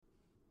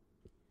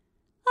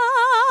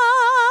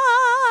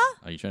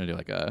trying to do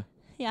like a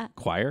Yeah.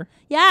 choir?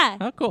 Yeah.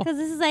 Oh, cool. Because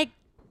this is like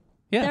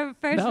Yeah. the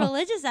first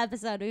religious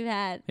episode we've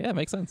had. Yeah,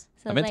 makes sense.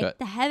 So I'm it's into like it.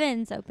 the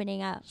heavens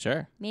opening up.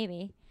 Sure.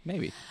 Maybe.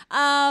 Maybe.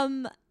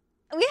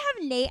 We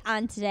have Nate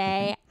on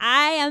today.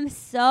 I am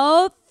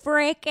so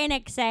freaking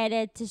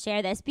excited to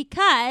share this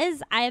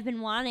because I have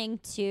been wanting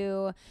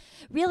to.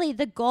 Really,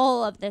 the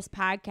goal of this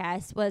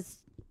podcast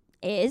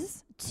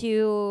is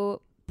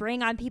to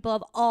bring on people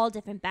of all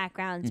different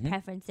backgrounds,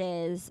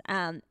 preferences,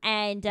 and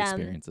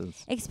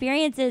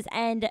experiences,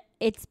 and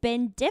it's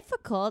been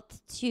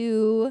difficult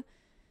to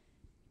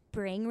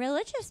bring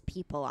religious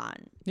people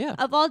on. Yeah.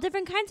 Of all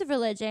different kinds of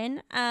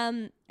religion.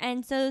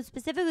 And so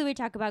specifically we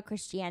talk about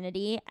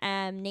Christianity.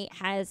 Nate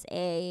has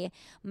a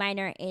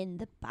minor in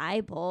the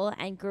Bible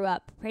and grew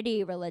up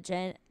pretty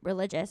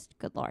religious.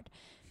 Good Lord.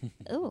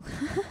 Ooh.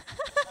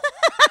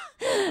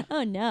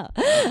 Oh no.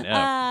 Oh,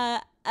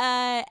 no.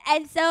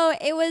 And so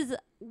it was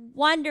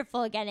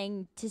wonderful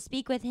getting to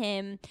speak with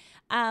him.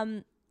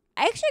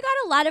 I actually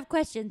got a lot of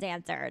questions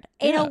answered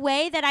in a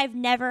way that I've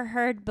never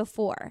heard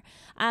before.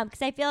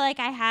 Because I feel like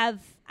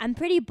I'm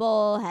pretty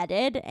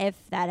bullheaded,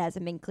 if that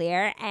hasn't been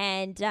clear.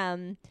 And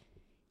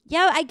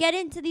I get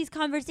into these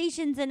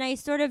conversations and I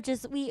sort of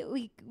just,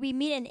 we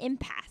meet an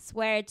impasse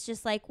where it's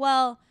just like,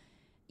 well,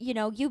 you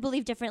know, you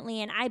believe differently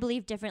and I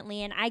believe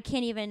differently and I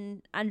can't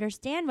even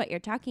understand what you're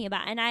talking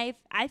about. And I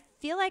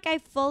feel like I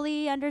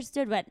fully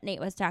understood what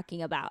Nate was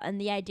talking about and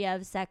the idea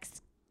of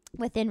sex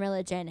within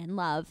religion and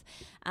love.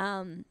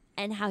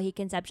 And how he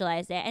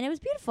conceptualized it. And it was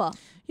beautiful.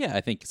 Yeah, I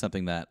think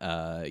something that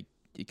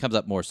it comes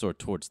up more sort of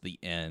towards the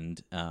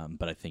end,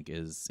 but I think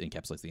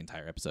encapsulates the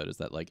entire episode is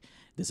that, like,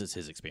 this is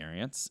his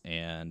experience,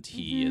 and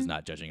he is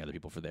not judging other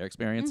people for their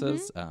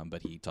experiences,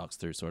 but he talks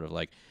through sort of,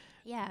 like,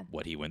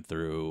 what he went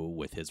through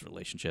with his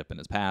relationship and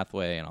his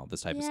pathway and all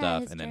this type of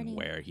stuff, and then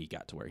where he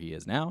got to where he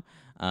is now.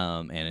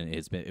 And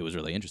it was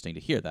really interesting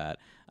to hear that.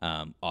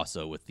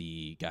 Also with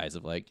the guys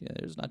of, like,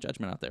 there's not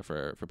judgment out there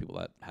for people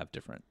that have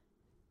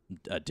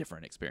a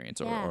different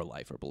experience or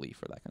life or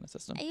belief or that kind of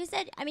system. You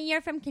said, I mean,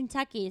 you're from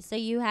Kentucky, so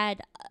you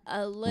had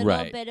a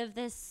little bit of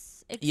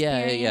this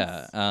experience.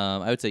 Yeah.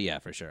 I would say, yeah,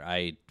 for sure.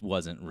 I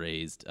wasn't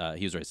raised,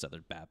 he was raised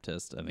Southern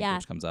Baptist, I think,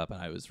 which comes up,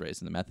 and I was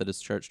raised in the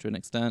Methodist Church to an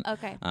extent,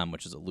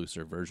 which is a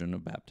looser version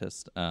of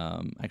Baptist.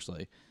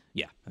 Actually,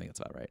 yeah, I think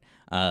that's about right.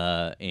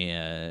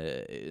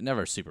 And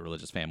never a super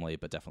religious family,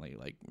 but definitely,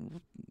 like,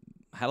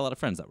 had a lot of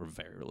friends that were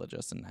very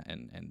religious and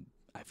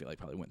I feel like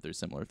probably went through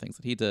similar things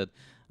that he did.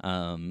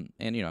 And,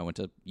 you know, I went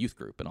to youth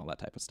group and all that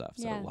type of stuff.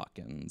 So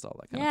lock-ins, all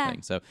that kind of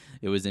thing. So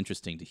it was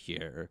interesting to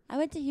hear. I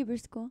went to Hebrew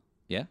school.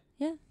 Yeah?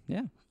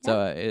 Yeah.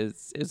 So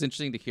it's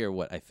interesting to hear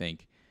what I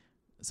think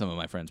some of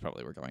my friends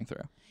probably were going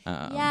through.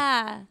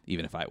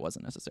 Even if I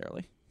wasn't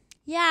necessarily.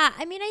 Yeah.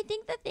 I mean, I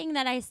think the thing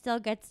that I still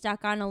get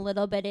stuck on a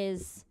little bit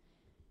is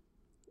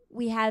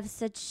we have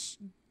such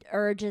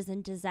urges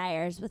and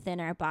desires within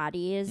our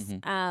bodies.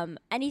 And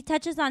he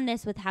touches on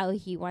this with how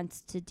he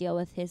wants to deal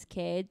with his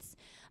kids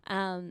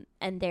and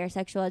their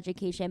sexual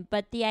education.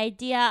 But the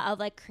idea of,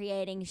 like,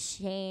 creating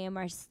shame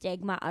or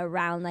stigma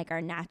around, like,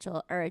 our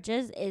natural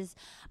urges is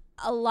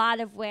a lot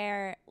of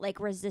where, like,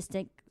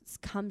 resistance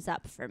comes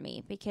up for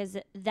me, because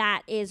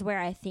that is where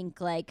I think,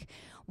 like,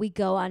 we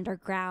go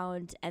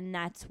underground, and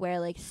that's where,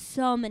 like,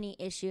 so many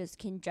issues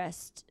can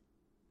just,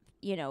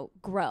 you know,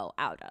 grow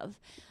out of.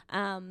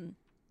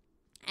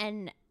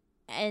 And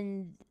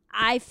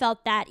I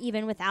felt that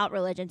even without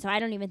religion. So I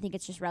don't even think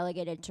it's just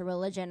relegated to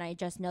religion. I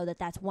just know that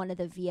that's one of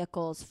the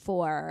vehicles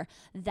for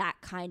that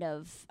kind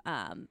of,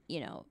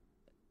 you know,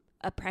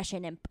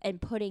 oppression and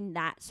putting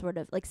that sort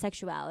of, like,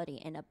 sexuality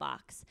in a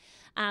box.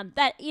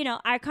 That, you know,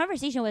 our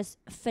conversation was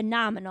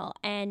phenomenal,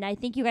 and I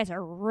think you guys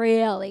are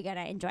really going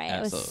to enjoy it.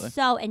 Absolutely. It was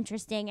so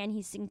interesting, and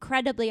he's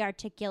incredibly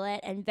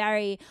articulate and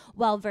very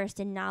well-versed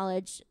in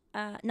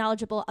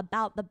knowledgeable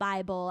about the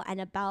Bible and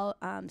about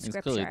He's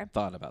scripture. clearly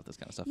thought about this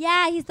kind of stuff.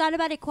 Yeah, he's thought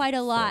about it quite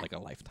a lot. For, like, a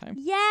lifetime.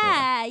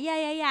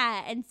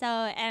 Yeah. And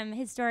so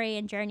his story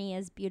and journey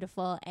is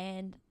beautiful,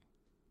 and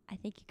I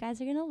think you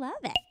guys are going to love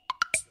it.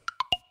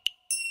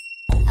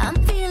 I'm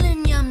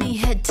feeling yummy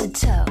head to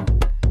toe.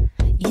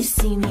 You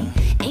see me,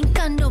 ain't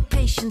got no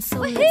patience, so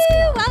let's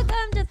go.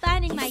 Welcome to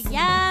Finding My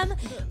Yum.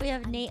 We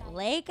have Nate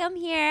Lakem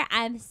here.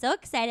 I'm so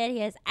excited.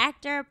 He is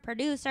actor,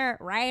 producer,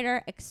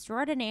 writer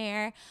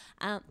extraordinaire.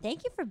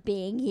 Thank you for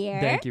being here.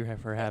 Thank you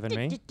for having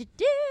me.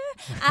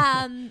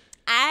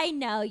 I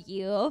know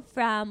you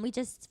from, we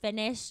just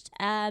finished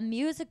a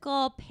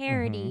musical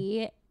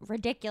parody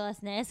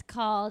ridiculousness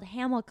called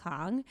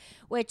Hamilkong,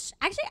 which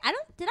actually,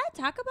 did I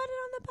talk about it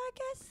on the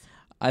podcast?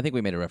 I think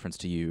we made a reference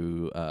to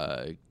you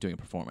doing a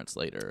performance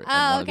later in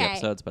one of the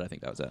episodes, but I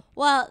think that was it.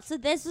 Well, so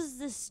this was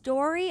the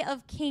story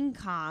of King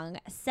Kong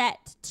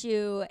set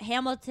to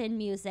Hamilton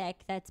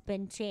music that's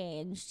been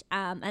changed.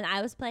 And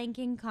I was playing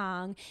King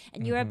Kong,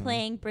 and you were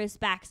playing Bruce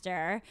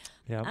Baxter,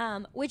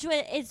 which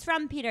is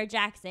from Peter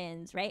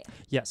Jackson's, right?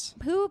 Yes.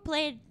 Who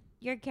played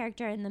your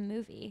character in the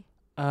movie?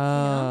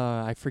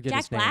 I forget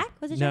Jack his name.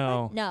 Black? Was it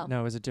Jack Black? No,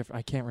 it was a different.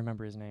 I can't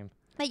remember his name.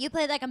 But you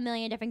played like a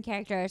million different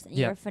characters, and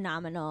you were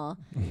phenomenal.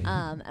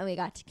 And we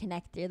got to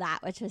connect through that,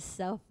 which was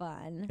so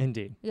fun.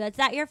 Indeed. Was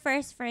that your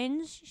first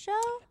Fringe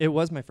show? It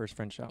was my first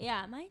Fringe show.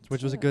 Yeah, mine too.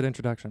 Which was a good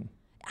introduction.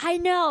 I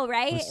know,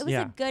 right? It was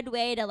yeah. a good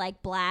way to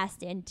like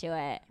blast into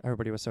it.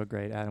 Everybody was so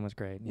great. Adam was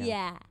great.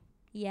 Yeah.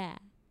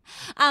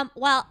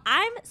 Well,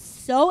 I'm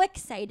so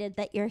excited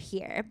that you're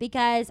here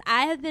because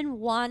I have been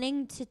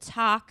wanting to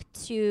talk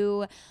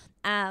to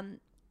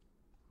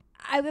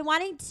I've been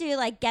wanting to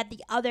like get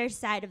the other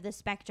side of the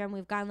spectrum.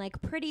 We've gone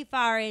like pretty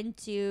far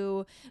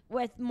into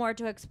with more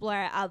to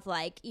explore of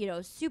like, you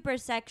know, super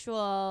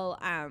sexual,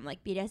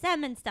 like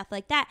BDSM and stuff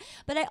like that.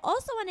 But I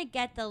also want to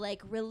get the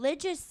like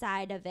religious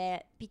side of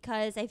it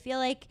because I feel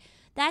like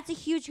that's a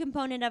huge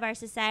component of our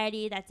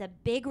society. That's a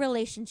big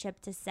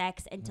relationship to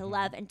sex and to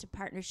love and to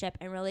partnership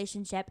and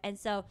relationship. And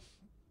so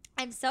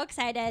I'm so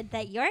excited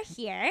that you're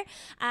here.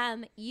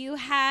 You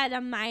had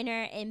a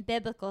minor in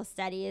biblical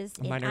studies.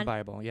 Minor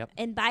Bible, yep.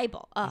 In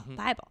Bible. Oh,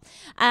 Bible.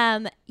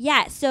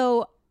 Yeah,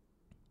 so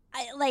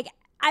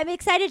I'm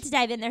excited to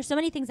dive in. There's so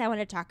many things I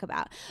want to talk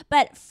about.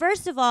 But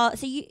first of all,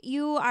 so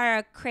you are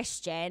a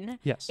Christian.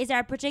 Yes. Is there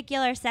a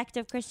particular sect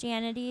of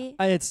Christianity?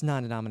 It's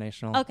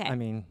non-denominational. Okay. I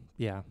mean,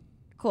 yeah.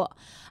 Cool.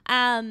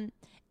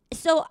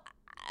 So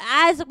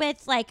as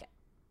with like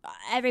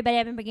everybody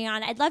I've been bringing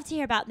on, I'd love to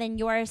hear about then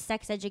your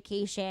sex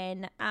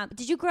education.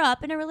 Did you grow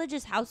up in a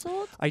religious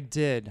household? I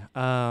did.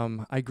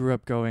 I grew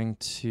up going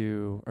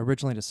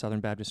originally to Southern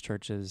Baptist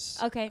churches.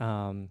 Okay.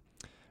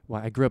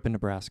 Well, I grew up in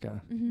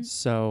Nebraska.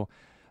 So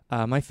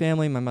my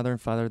family, my mother and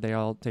father,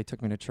 they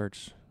took me to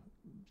church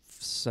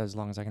as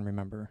long as I can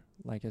remember,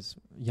 like as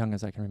young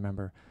as I can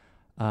remember.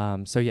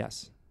 So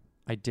yes,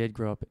 I did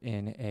grow up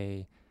in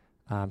a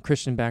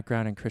Christian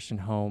background and Christian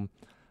home.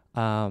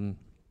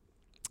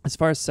 As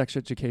far as sex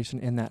education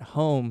in that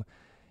home,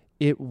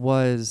 it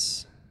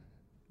was,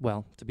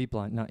 well, to be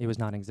blunt, it was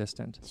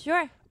non-existent.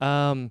 Sure.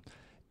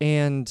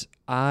 And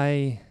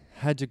I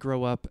had to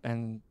grow up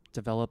and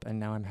develop, and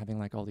now I'm having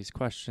like all these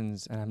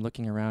questions, and I'm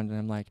looking around, and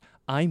I'm like,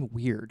 I'm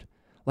weird.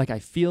 Like I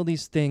feel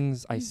these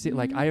things. I see,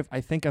 like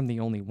I think I'm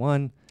the only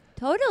one.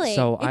 Totally.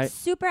 So it's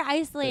super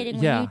isolating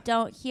when you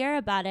don't hear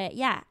about it.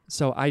 Yeah.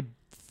 So I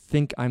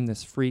think I'm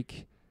this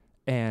freak.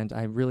 And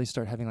I really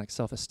start having like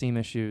self-esteem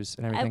issues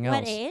and everything else.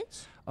 At what age?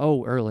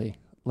 Oh, early.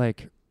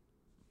 Like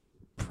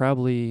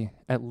probably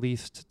at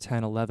least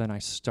 10, 11, I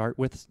start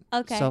with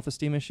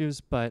self-esteem issues.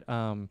 But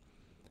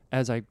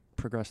as I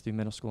progress through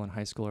middle school and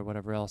high school or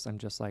whatever else, I'm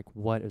just like,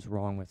 what is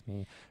wrong with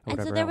me?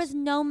 And so there was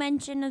no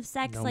mention of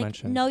sex,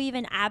 no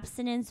even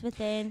abstinence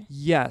within?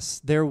 Yes,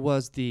 there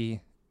was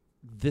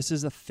this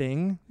is a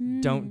thing,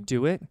 don't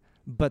do it.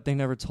 But they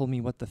never told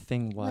me what the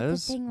thing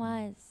was. What the thing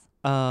was.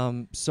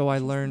 So I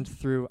learned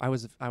through, I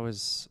was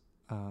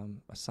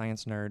a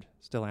science nerd,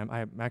 still am.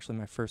 Actually,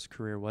 my first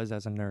career was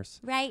as a nurse.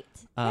 Right.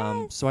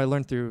 Yes. So I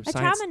learned through science. A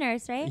trauma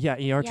nurse, right? Yeah,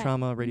 ER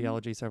trauma,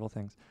 radiology, several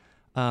things.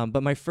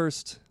 But my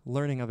first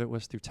learning of it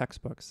was through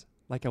textbooks.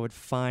 Like I would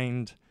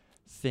find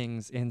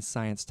things in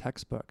science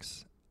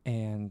textbooks,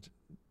 and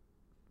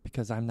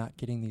because I'm not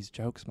getting these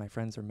jokes my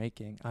friends are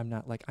making,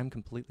 I'm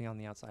completely on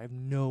the outside. I have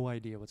no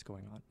idea what's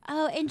going on.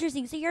 Oh,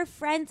 interesting. So your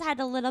friends had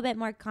a little bit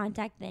more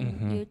contact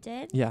than you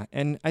did? Yeah,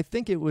 and I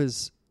think it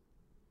was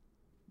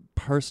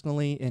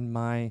personally in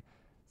my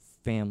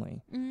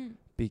family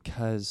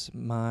because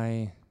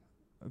my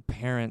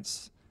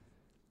parents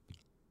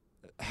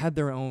had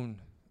their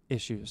own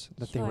issues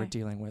that they were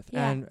dealing with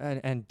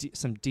and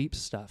some deep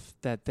stuff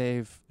that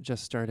they've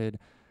just started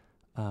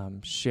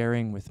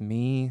sharing with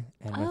me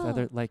and with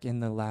other, like in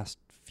the last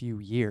few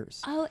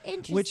years. Oh,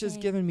 interesting. Which has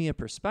given me a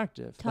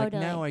perspective.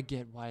 Totally. Like now I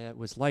get why it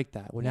was like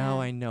that. Well,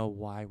 now I know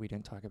why we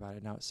didn't talk about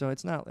it now. So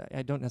it's not,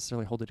 I don't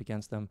necessarily hold it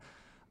against them.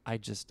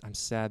 I'm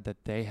sad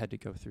that they had to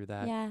go through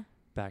that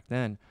back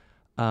then.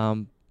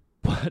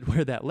 But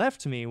where that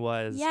left me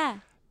was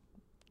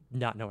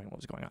not knowing what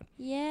was going on.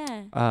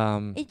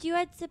 Yeah. Did you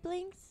had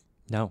siblings?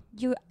 No.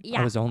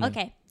 I was only.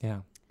 Okay. Yeah.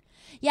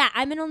 Yeah,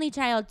 I'm an only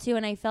child too,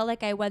 and I felt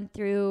like I went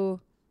through.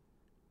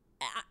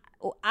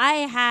 I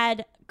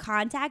had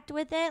contact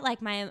with it.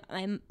 Like my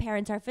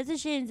parents are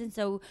physicians, and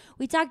so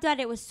we talked about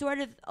it. It was sort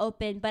of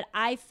open, but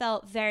I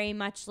felt very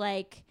much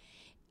like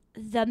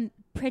the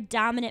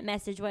predominant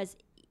message was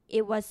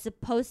it was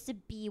supposed to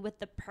be with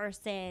the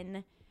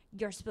person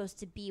you're supposed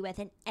to be with,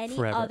 and any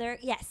other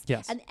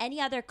and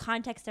any other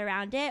context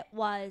around it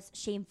was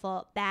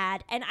shameful,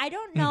 bad. And I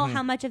don't know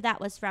how much of that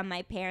was from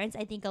my parents.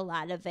 I think a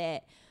lot of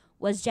it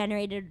was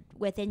generated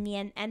within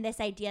me, and this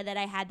idea that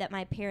I had that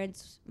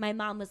my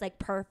mom was like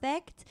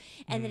perfect,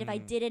 and that if I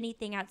did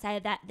anything outside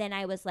of that, then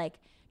I was like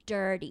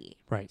dirty.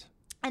 Right.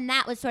 And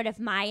that was sort of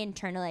my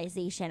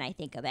internalization, I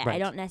think, of it. Right. I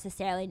don't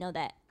necessarily know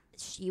that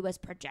she was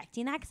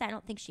projecting that, because I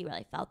don't think she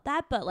really felt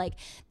that, but like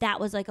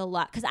that was like a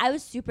lot, because I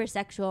was super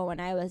sexual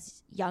when I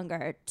was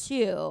younger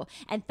too,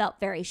 and felt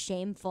very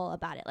shameful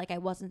about it, like I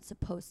wasn't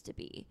supposed to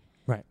be.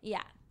 Right.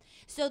 Yeah.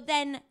 So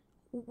then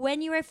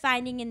when you were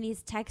finding in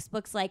these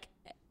textbooks, like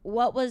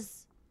what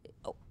was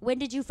when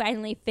did you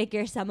finally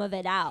figure some of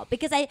it out?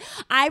 Because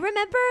I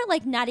remember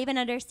like not even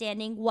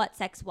understanding what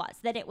sex was,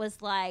 that it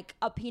was like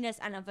a penis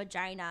and a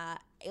vagina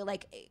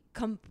like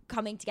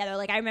coming together.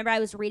 Like I remember I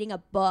was reading a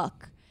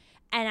book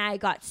and I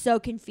got so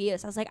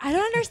confused. I was like, I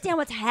don't understand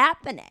what's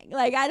happening.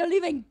 Like I don't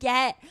even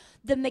get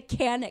the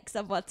mechanics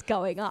of what's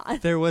going on.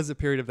 There was a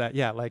period of that.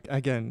 Yeah. Like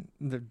again,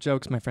 the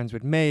jokes my friends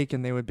would make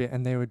and they would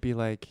be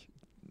like,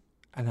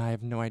 and I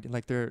have no idea,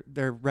 like they're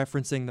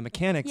referencing the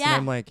mechanics and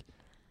I'm like,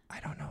 I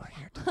don't know.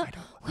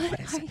 What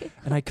is it?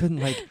 And I couldn't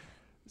like,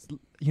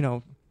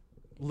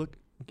 look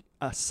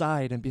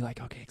aside and be like,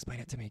 okay, explain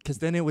it to me. Because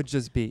then it would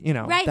just be,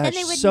 right, that's and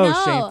they would so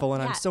know. shameful.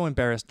 And I'm so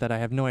embarrassed that I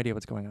have no idea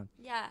what's going on.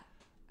 Yeah.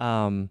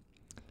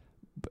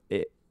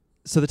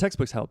 So the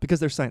textbooks help because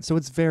they're science. So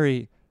it's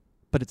very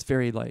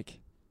like,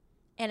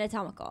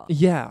 anatomical.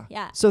 Yeah.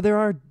 Yeah. So there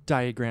are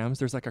diagrams.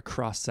 There's like a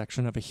cross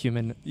section of a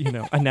human,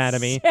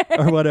 anatomy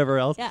or whatever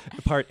else. Yeah.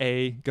 Part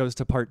A goes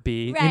to part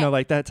B, Right.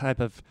 like that type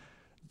of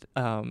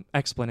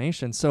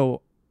explanation.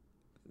 So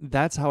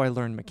that's how I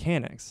learned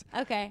mechanics.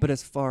 Okay. But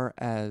as far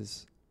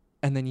as,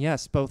 and then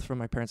yes, both from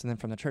my parents and then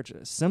from the church,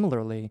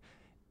 similarly,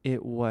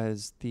 it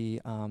was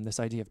the this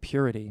idea of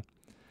purity,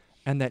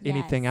 and that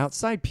anything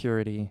outside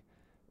purity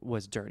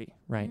was dirty,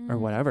 right, or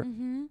whatever.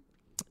 Mm-hmm.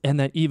 And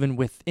that even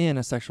within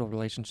a sexual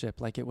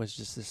relationship, like it was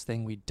just this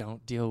thing we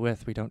don't deal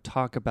with, we don't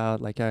talk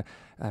about. Like,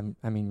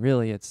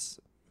 really, it's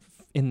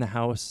in the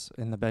house,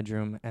 in the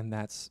bedroom, and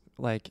that's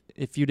like,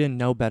 if you didn't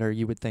know better,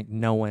 you would think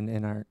no one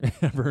in our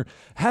ever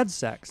had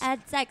sex.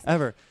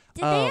 Ever.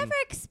 Did they ever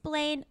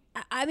explain?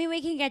 I mean,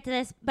 we can get to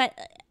this, but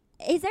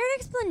is there an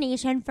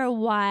explanation for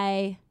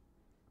why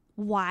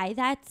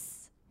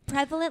that's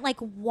prevalent? Like,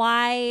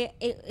 why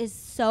it is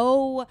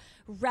so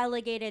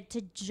relegated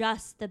to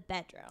just the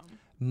bedroom?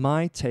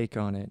 My take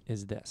on it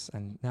is this,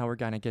 and now we're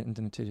kind of getting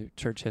into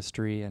church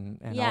history and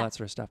all that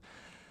sort of stuff.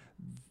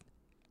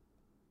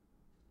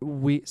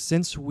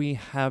 Since we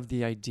have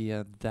the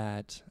idea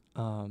that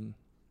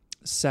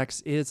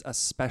sex is a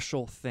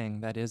special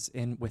thing that is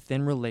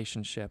within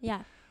relationship,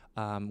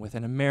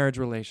 within a marriage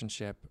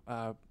relationship,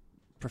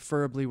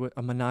 preferably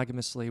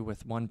monogamously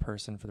with one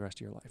person for the rest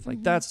of your life.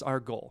 Like that's our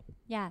goal.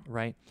 Yeah.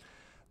 Right?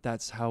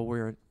 That's how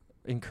we're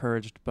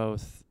encouraged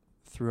both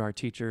through our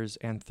teachers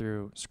and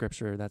through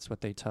scripture. That's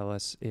what they tell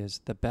us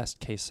is the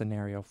best case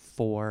scenario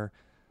for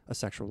a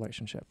sexual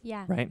relationship.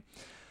 Yeah. Right?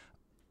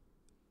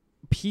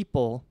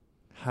 People,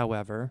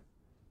 however,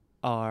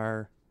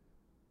 are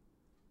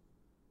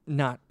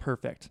not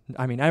perfect.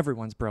 I mean,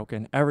 everyone's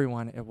broken,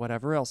 everyone,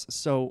 whatever else.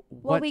 So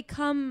we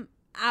come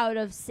out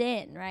of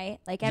sin, right?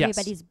 Like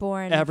everybody's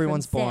born.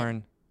 Everyone's from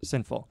born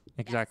sinful.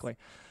 Exactly.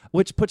 Yes.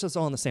 Which puts us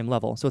all on the same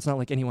level. So it's not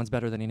like anyone's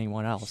better than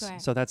anyone else. Sure.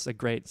 So that's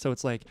so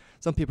it's like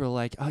some people are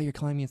like, oh, you're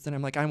calling me a sinner.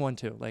 I'm like, I'm one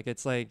too. Like,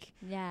 it's like,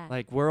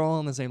 like we're all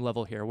on the same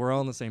level here. We're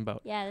all in the same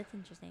boat. Yeah, that's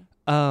interesting.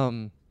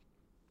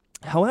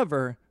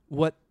 However,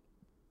 what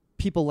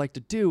people like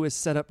to do is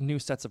set up new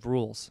sets of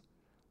rules.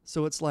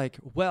 So it's like,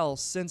 well,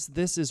 since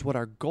this is what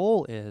our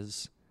goal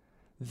is,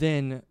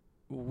 then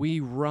we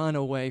run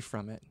away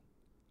from it.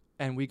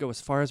 And we go as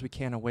far as we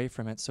can away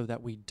from it so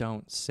that we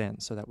don't sin,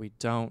 so that we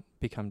don't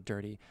become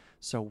dirty.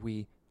 So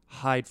we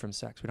hide from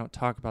sex. We don't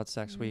talk about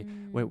sex. We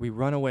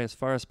run away as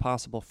far as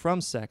possible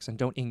from sex and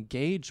don't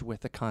engage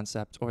with the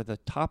concept or the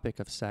topic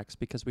of sex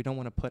because we don't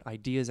want to put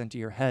ideas into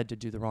your head to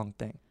do the wrong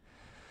thing.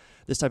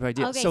 This type of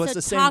idea. Okay, so it's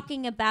the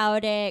talking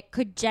about it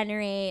could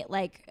generate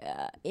like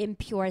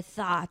impure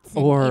thoughts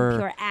and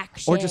impure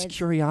actions. Or just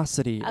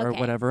curiosity or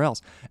whatever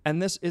else.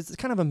 And this is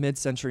kind of a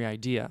mid-century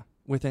idea.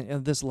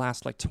 Within this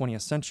last like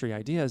 20th century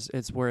ideas,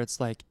 it's where it's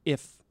like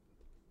if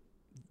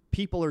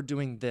people are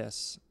doing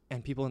this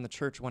and people in the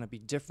church want to be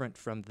different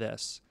from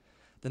this,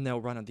 then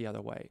they'll run it the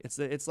other way.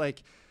 It's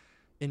like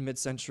in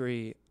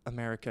mid-century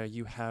America,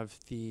 you have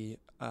the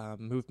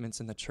movements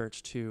in the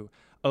church to,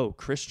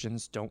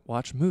 Christians don't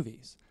watch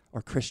movies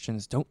or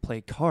Christians don't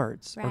play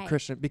cards or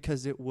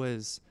because it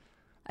was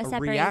a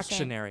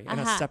reactionary and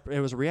it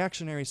was a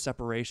reactionary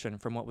separation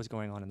from what was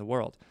going on in the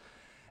world.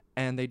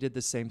 And they did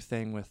the same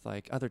thing with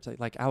like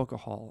like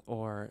alcohol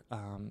or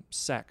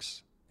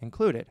sex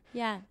included.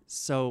 Yeah.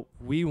 So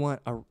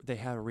they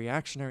have a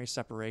reactionary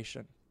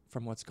separation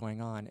from what's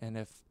going on. And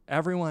if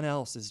everyone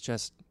else is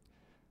just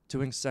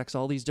doing sex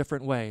all these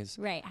different ways,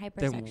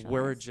 then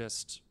we're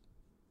just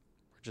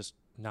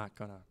not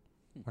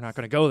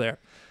gonna go there.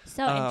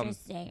 So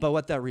interesting. But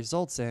what that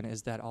results in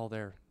is that all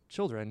their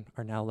children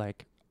are now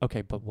like,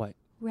 okay, but what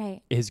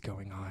is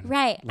going on?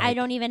 Right. Like, I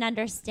don't even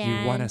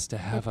understand. You want us to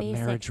have a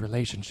marriage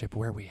relationship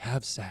where we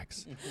have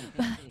sex.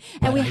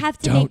 And we have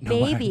to make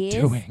babies.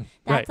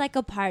 That's like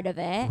a part of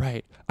it.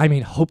 Right. I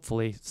mean,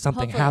 hopefully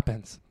something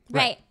happens.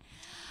 Right.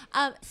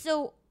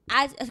 So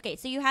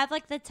you have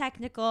like the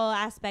technical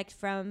aspect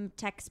from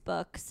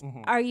textbooks.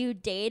 Mm-hmm. Are you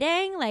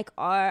dating? Like,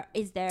 or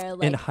is there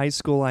like... In high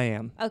school, I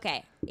am.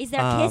 Okay. Is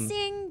there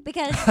kissing?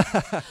 Because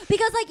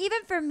like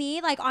even for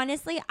me, like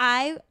honestly,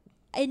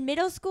 in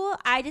middle school,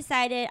 I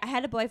decided I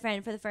had a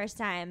boyfriend for the first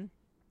time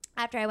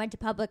after I went to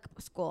public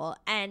school.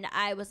 And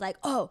I was like,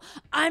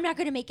 I'm not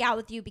going to make out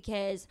with you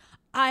because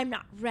I'm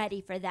not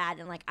ready for that.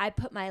 And like, I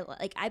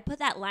put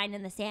that line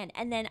in the sand,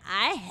 and then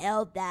I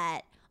held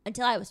that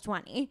until I was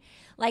 20.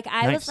 Like,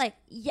 I Nice. was like,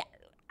 yeah,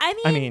 I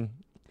mean,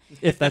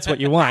 if that's what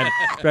you want.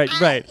 Right.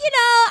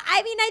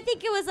 I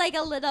think it was like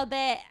a little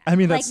bit, I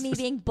mean, like that's me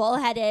being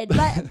bullheaded, but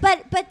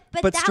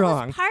that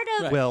strong. was part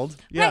of, willed.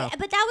 Yeah. right,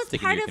 but that was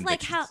Sticking part to of your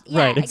like how, convictions.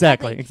 yeah, Right.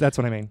 Exactly. That's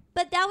what I mean.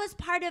 But that was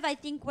part of, I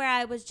think, where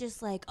I was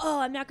just like, oh,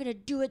 I'm not going to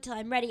do it till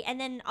I'm ready. And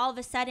then all of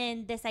a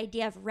sudden, this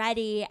idea of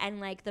ready and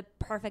like the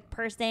perfect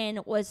person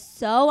was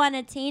so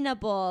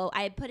unattainable.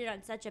 I had put it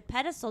on such a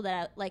pedestal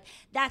that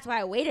that's why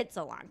I waited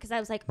so long. Because I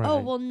was like, oh,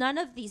 Right. well, none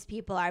of these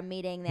people are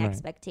meeting the Right.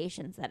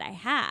 expectations that I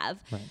have.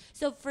 Right.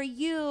 So for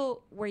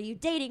you, were you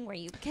dating? Were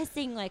you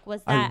kissing? Like,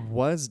 was I that?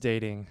 was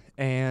dating,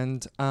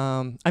 and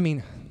I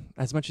mean,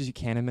 as much as you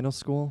can in middle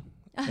school,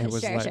 it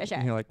was Sure, like, sure.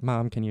 you know, like,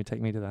 Mom, can you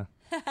take me to the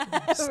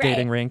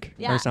skating rink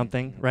Yeah. or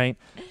something, right?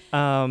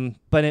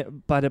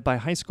 But by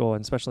high school,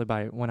 and especially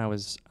by when I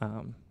was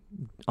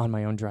on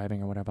my own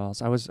driving or whatever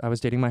else, I was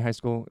dating my high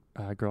school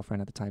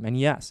girlfriend at the time, and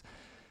yes,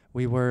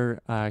 we were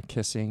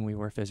kissing, we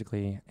were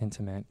physically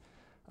intimate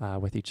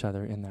with each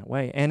other in that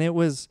way, and it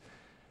was,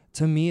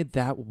 to me,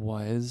 that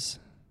was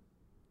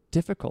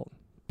difficult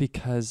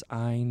because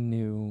I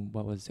knew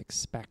what was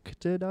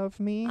expected of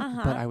me,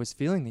 Uh-huh. but I was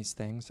feeling these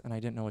things and I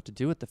didn't know what to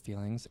do with the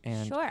feelings.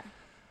 And Sure.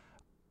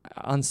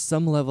 on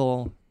some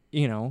level,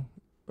 you know,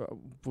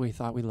 we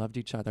thought we loved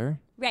each other,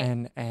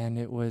 Right. and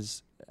it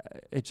was,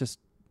 it just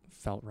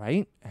felt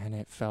right, and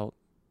it felt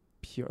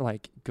pure,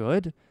 like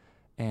good,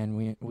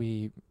 and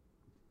we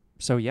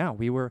so yeah,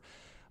 we were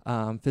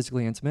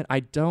physically intimate. I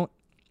don't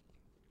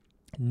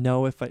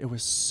know if it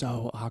was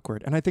so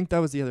awkward, and I think that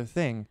was the other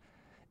thing,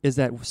 is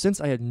that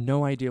since I had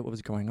no idea what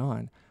was going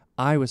on,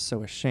 I was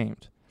so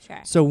ashamed. Sure.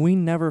 So we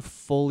never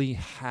fully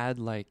had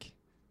like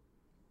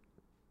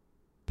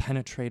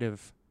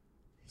penetrative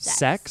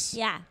sex,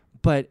 Yeah.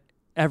 but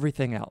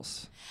everything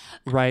else,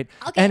 right?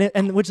 Okay.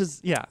 And which is,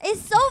 yeah.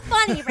 It's so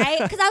funny, right?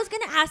 Because I was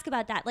going to ask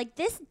about that. Like,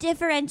 this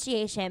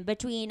differentiation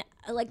between,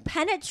 like,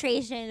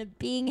 penetration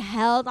being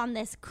held on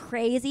this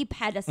crazy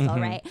pedestal,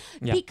 Mhm. right?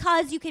 Yeah.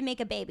 Because you can make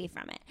a baby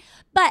from it.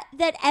 But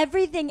that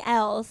everything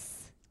else...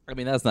 I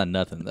mean, that's not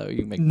nothing though. You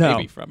can make No. a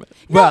baby from it.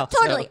 No, Well,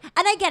 totally.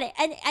 And I get it.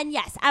 And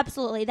yes,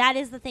 absolutely. That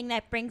is the thing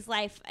that brings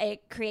life.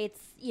 It creates,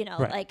 you know,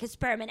 Right. like a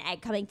sperm and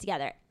egg coming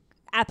together.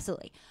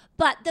 Absolutely.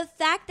 But the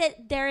fact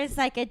that there is,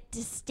 like, a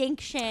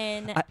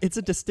distinction... It's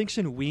a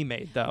distinction we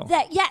made, though.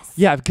 that, yes.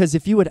 Yeah, because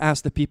if you would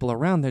ask the people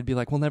around, they'd be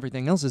like, "Well,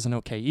 everything else isn't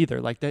okay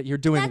either. Like that, you're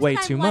doing That's way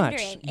what I'm too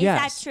wondering. much." Is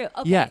Yes, that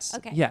true? Okay, Yes.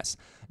 okay. Yes.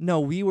 No,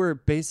 we were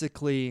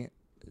basically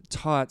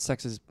taught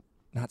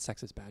not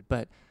sex is bad,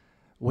 but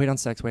wait on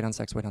sex, wait on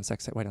sex, wait on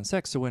sex, wait on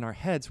sex. So in our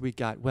heads, we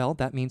got, well,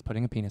 that means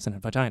putting a penis in a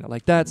vagina.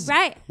 Like that's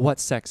Right. what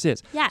sex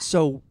is. Yeah.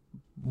 So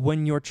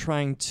when you're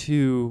trying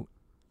to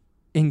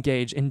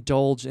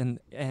indulge and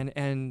be In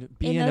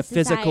in a those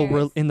physical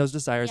desires. in those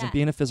desires Yeah. and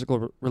be in a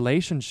physical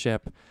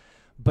relationship,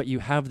 but you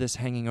have this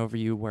hanging over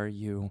you where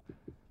you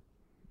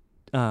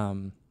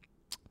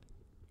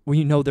when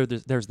you know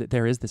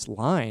there is this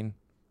line,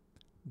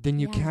 then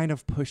you Yeah. kind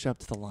of push up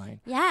to the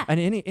line. Yeah. And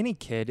any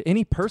kid,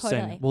 any person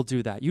Totally. will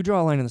do that. You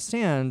draw a line in the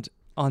sand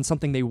on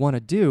something they want to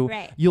do,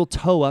 Right. you'll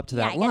toe up to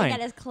Yeah, that you gotta line. get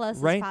as close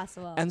right? as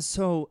possible. And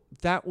so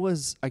that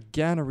was,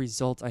 again, a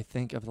result, I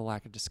think, of the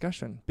lack of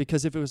discussion.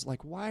 Because if it was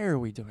like, why are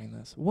we doing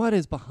this? What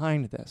is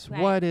behind this? Right.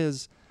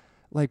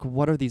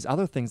 What are these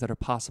other things that are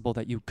possible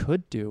that you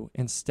could do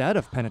instead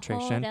of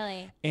penetration?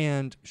 Totally.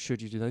 And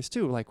should you do those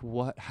too? Like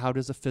how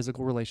does a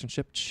physical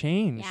relationship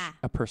change Yeah.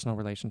 a personal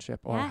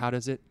relationship? Or Yeah. how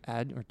does it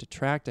add or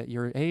detract at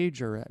your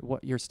age or at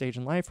what your stage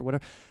in life or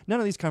whatever? None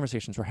of these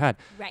conversations were had.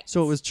 Right.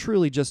 So it was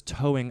truly just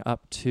towing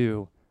up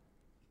to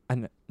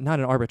not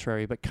an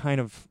arbitrary, but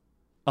kind of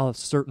a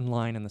certain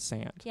line in the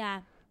sand.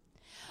 Yeah.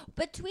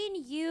 Between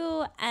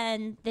you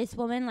and this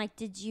woman, like,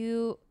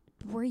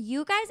 were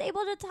you guys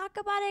able to talk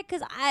about it?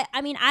 Because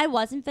I mean, I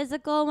wasn't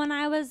physical when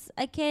I was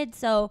a kid,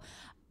 so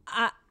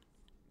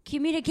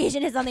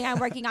communication is something I'm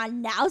working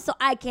on now. So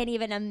I can't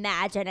even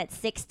imagine at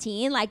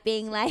 16, like,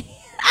 being like,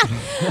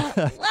 "What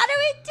are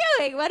we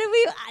doing? What are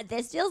we?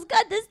 This feels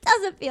good. This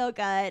doesn't feel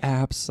good."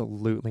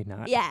 Absolutely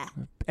not. Yeah,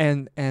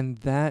 And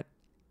that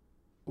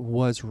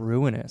was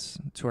ruinous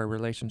to our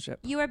relationship.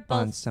 you were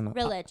On both some-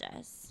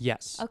 religious.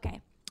 Yes.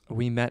 Okay.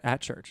 We met at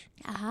church.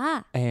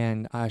 Aha.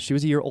 And she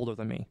was a year older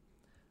than me.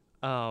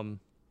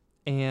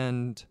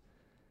 And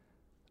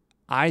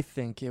I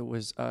think it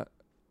was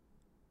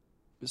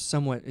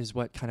somewhat is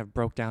what kind of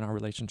broke down our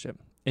relationship,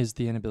 is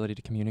the inability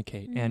to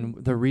communicate. And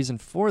the reason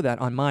for that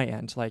on my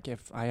end, like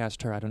if I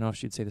asked her, I don't know if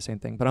she'd say the same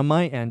thing, but on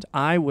my end,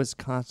 I was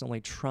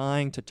constantly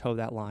trying to toe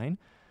that line.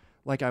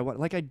 I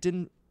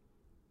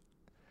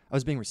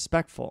was being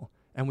respectful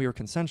and we were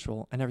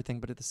consensual and everything,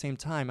 but at the same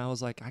time, I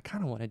was like, I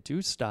kind of want to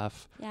do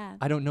stuff. Yeah.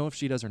 I don't know if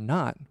she does or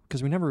not,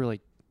 because we never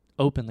really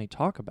openly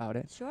talk about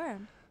it. Sure.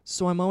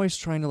 So I'm always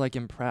trying to like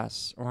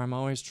impress, or I'm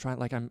always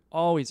I'm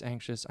always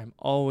anxious. I'm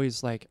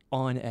always like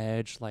on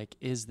edge. Like,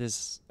 is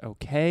this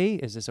okay?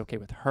 Is this okay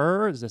with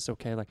her? Is this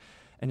okay? Like,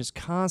 and just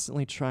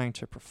constantly trying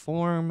to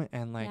perform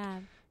and like,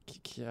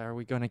 are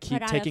we going to keep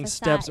Put on a taking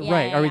facade. steps? Yeah,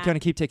 right. yeah, Are we yeah. going to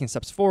keep taking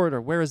steps forward,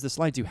 or where is this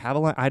line? Do you have a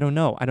line? I don't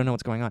know. I don't know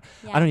what's going on.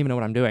 Yeah. I don't even know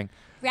what I'm doing.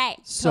 Right.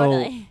 So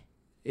Totally.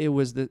 it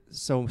was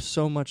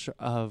so much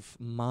of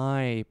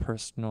my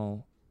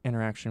personal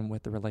interaction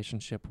with the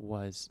relationship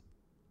was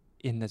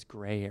in this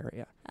gray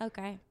area.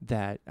 Okay.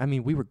 That, I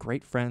mean, we were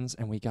great friends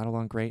and we got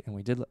along great and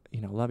we did,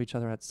 love each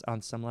other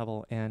on some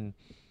level,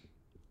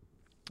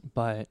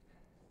 but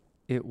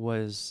it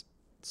was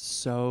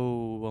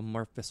so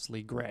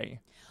amorphously gray.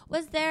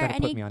 Was there that it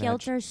put any me on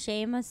guilt edge. or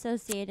shame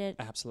associated?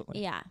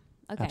 Absolutely. Yeah.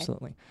 Okay.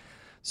 Absolutely.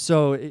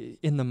 So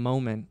in the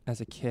moment as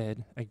a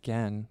kid,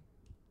 again,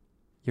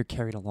 you're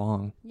carried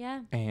along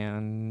Yeah.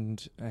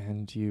 and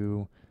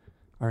you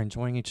are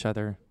enjoying each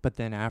other, but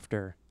then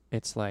after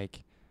it's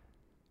like,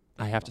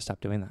 I have to stop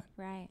doing that.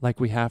 Right. Like,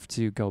 we have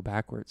to go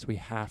backwards. We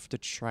have to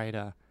try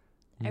to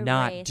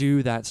not Erase.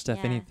 do that stuff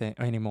Yeah.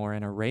 anymore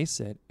and erase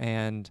it.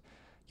 And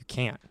you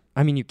can't.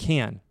 I mean, you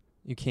can,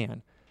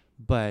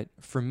 but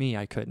for me,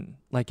 I couldn't.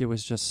 Like, it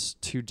was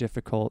just too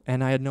difficult.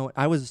 And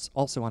I was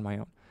also on my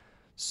own.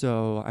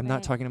 So I'm not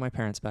Right. talking to my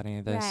parents about any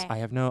of this. Right. I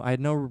had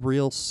no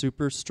real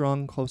super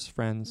strong close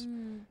friends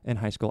in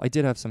high school. I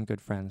did have some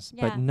good friends,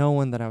 Yeah. but no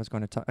one that I was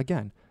going to talk.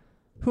 Again,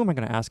 who am I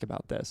going to ask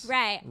about this?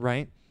 Right.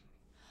 Right?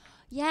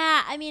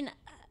 Yeah. I mean,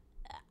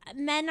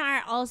 men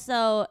are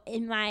also,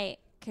 in my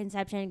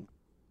conception,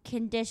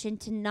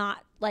 conditioned to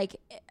not like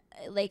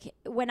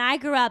when I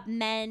grew up,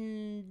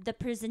 the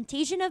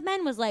presentation of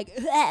men was like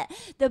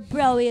the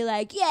broy,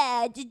 like,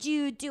 yeah, did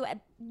you do it?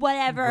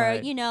 Whatever,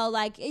 Right.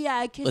 like, yeah,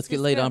 I kissed Let's get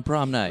this laid girl. on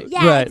prom night.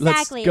 Yeah, right.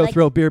 exactly. Let's go like,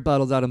 throw beer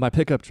bottles out of my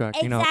pickup truck.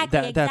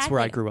 Exactly, That's where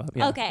I exactly. grew up.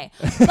 Yeah. Okay.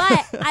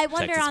 But I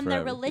wonder Texas on the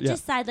forever. religious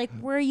Yeah. side, like,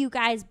 were you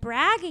guys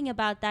bragging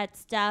about that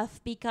stuff?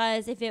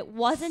 Because if it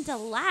wasn't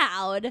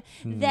allowed,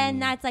 then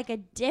that's like a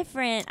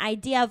different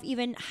idea of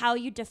even how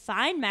you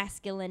define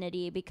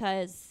masculinity.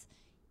 Because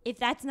if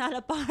that's not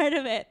a part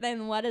of it,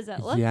 then what does it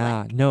look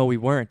Yeah. like? No, we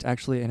weren't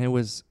actually, and it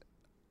was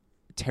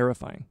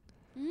terrifying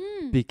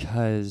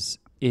because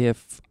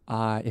if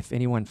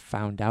anyone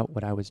found out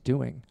what I was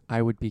doing,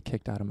 I would be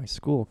kicked out of my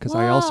school because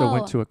I also Whoa.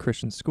 went to a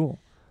Christian school.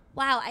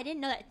 Wow, I didn't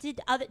know that.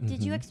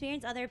 Did you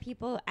experience other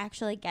people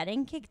actually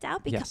getting kicked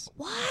out? Because Yes.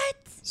 what?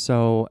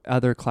 So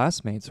other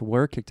classmates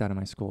were kicked out of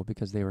my school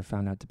because they were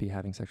found out to be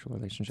having sexual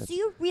relationships. So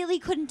you really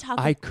couldn't talk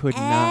I with could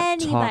not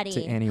talk anybody.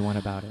 to anyone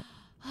about it.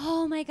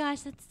 Oh my gosh,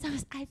 that's so.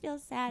 I feel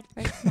sad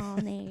for small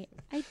Nate.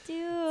 I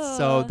do.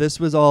 So this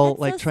was all That's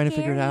like so trying to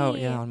figure it out,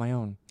 scary. on my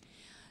own.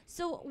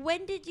 So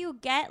when did you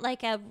get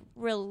like a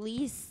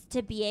release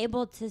to be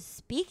able to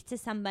speak to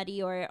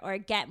somebody or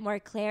get more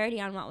clarity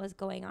on what was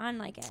going on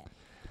like it?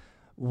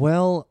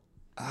 Well,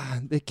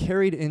 it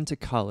carried into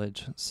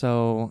college.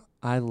 So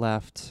I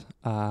left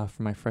for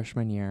my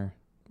freshman year.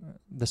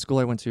 The school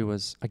I went to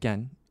was,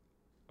 again,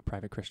 a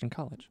private Christian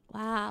college.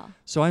 Wow.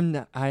 So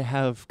I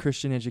have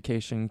Christian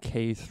education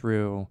K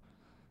through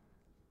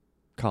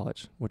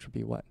college, which would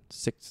be what,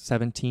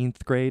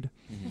 17th grade?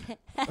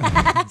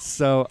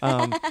 So,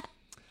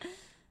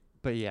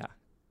 but yeah,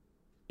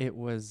 it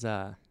was,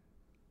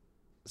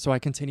 so I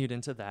continued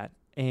into that.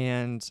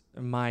 And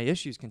my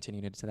issues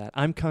continued into that.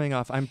 I'm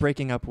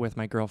breaking up with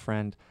my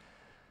girlfriend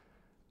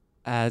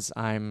as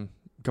I'm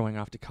going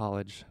off to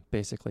college,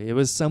 basically. It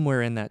was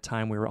somewhere in that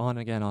time. We were on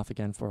again, off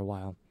again for a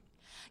while.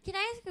 Can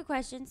I ask a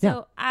question?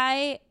 Yeah.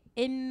 So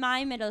in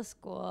my middle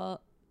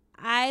school,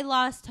 I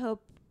lost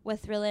hope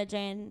with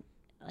religion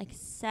like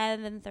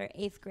 7th or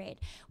 8th grade.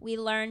 We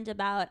learned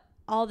about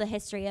all the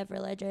history of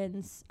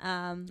religions.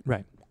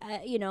 Right.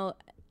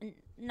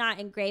 Not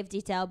in grave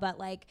detail, but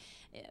like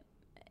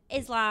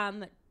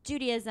Islam,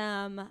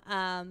 Judaism,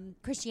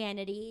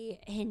 Christianity,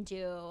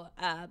 Hindu,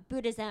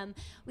 Buddhism.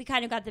 We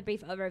kind of got the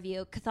brief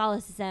overview,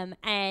 Catholicism,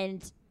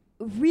 and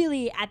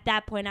really at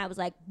that point I was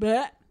like,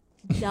 bleh,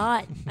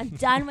 done. I'm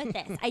done with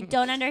this. I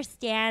don't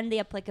understand the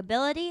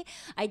applicability.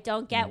 I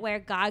don't get where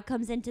God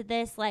comes into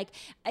this. Like,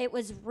 it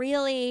was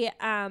really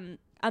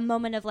a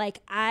moment of like,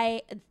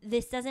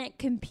 this doesn't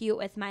compute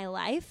with my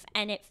life,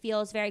 and it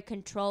feels very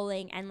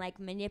controlling and like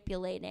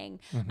manipulating.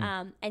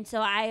 And so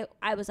I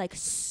was like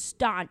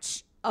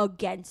staunch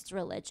against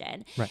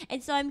religion. Right.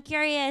 And so I'm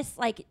curious,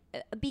 like,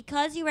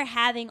 because you were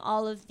having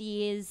all of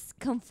these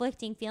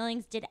conflicting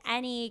feelings, did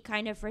any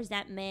kind of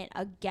resentment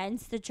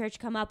against the church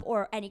come up,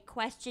 or any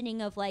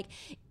questioning of like,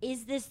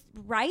 is this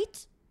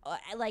right?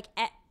 Like,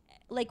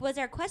 was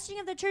there a questioning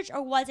of the church,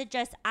 or was it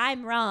just,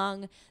 I'm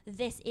wrong,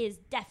 this is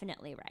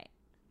definitely right?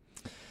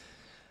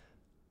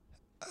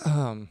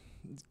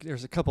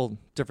 There's a couple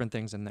different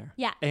things in there.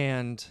 Yeah.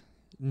 And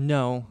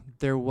no,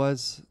 there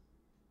was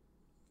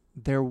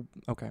no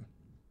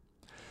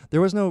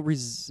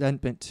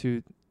resentment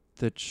to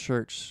the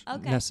church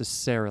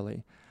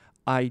necessarily.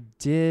 I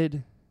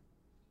did,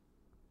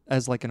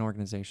 as like an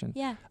organization.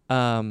 Yeah.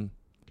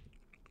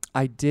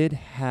 I did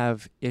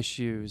have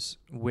issues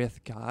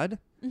with God,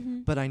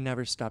 Mm-hmm. but I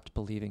never stopped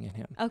believing in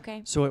him.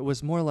 Okay. So it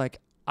was more like,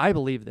 I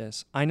believe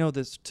this. I know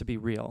this to be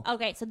real.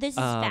 Okay, so this is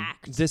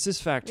fact. This is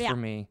fact Yeah. for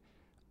me.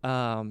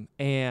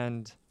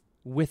 And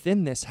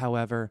within this,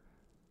 however,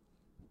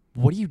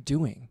 what are you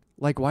doing?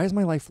 Like, why is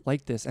my life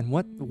like this? And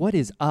what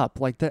is up?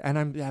 Like that, and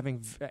I'm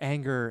having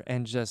anger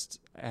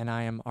and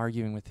I am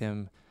arguing with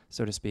him,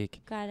 so to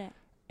speak. Got it.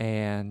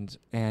 And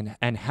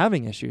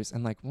having issues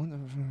and like, what the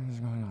fuck is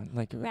going on?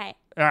 Like, Right.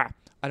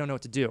 I don't know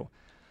what to do.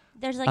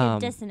 There's like a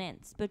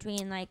dissonance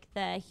between like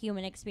the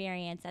human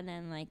experience and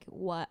then like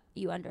what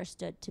you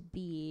understood to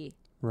be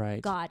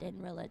Right. God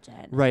and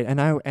religion. Right.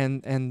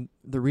 And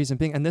the reason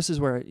being, and this is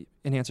where,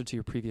 in answer to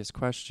your previous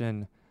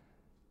question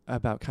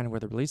about kind of where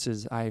the release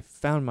is, I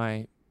found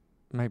my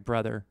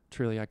brother,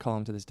 truly, I call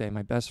him to this day,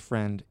 my best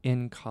friend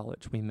in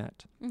college. We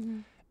met.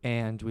 Mm-hmm.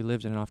 And we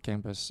lived in an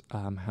off-campus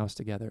house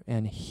together.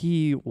 And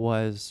he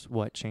was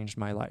what changed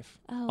my life.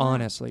 Oh, wow.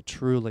 Honestly,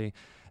 truly.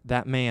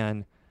 That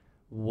man,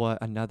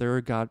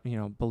 another God,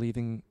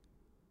 believing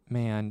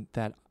man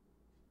that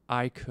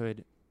I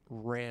could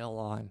rail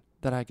on,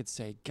 that I could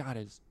say, God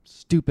is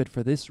stupid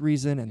for this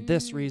reason and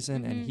this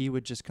reason. And he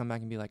would just come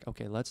back and be like,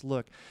 okay, let's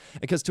look.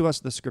 Because to us,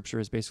 the scripture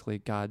is basically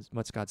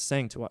what's God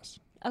saying to us.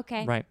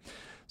 Okay. Right.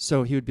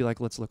 So he would be like,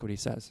 let's look what he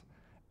says.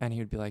 And he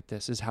would be like,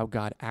 this is how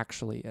God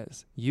actually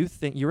is. You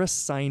think you're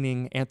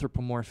assigning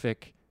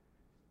anthropomorphic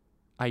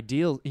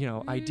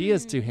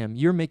ideas to him.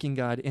 You're making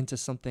God into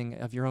something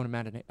of your own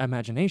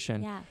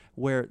imagination,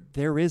 where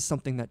there is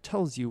something that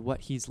tells you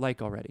what he's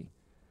like already.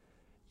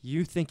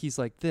 You think he's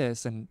like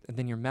this, and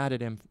then you're mad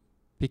at him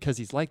because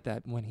he's like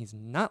that when he's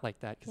not like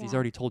that, because he's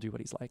already told you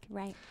what he's like.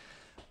 Right.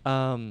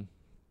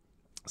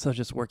 So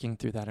just working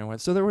through that.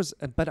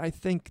 But I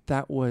think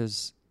that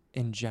was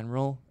in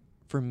general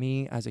for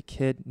me as a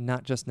kid,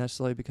 not just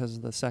necessarily because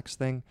of the sex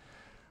thing,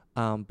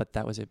 but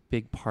that was a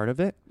big part of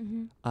it.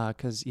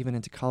 Because even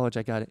into college,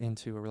 I got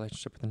into a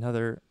relationship with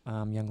another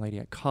young lady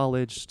at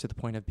college to the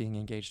point of being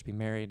engaged to be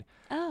married.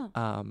 Oh.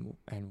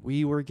 And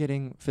we were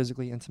getting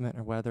physically intimate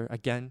or whether,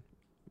 again,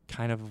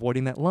 kind of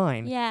avoiding that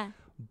line. Yeah.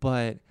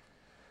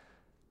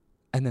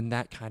 And then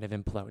that kind of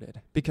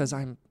imploded because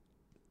I'm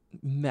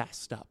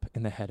messed up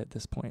in the head at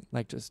this point,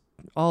 like just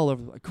all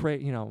over,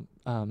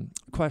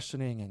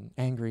 questioning and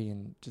angry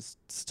and just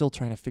still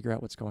trying to figure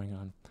out what's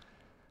going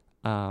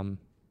on.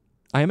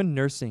 I am a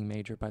nursing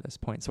major by this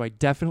point, so I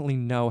definitely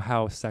know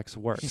how sex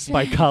works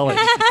by college.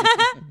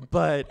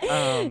 But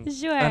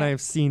sure. And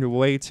I've seen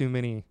way too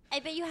many.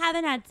 I bet you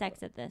haven't had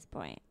sex at this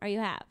point, or you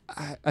have.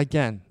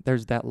 Again,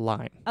 there's that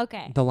line.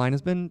 Okay. The line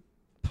has been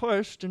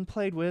pushed and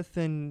played with,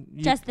 and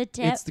just the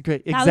tip. It's the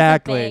great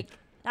exactly.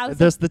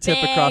 Just the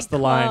tip across the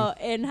line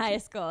in high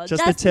school.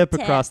 Just the tip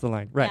across the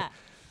line, right?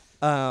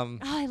 Yeah.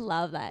 I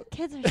love that.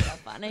 Kids are so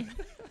funny.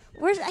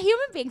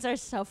 Human beings are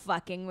so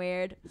fucking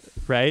weird,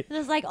 right?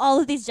 There's like all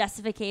of these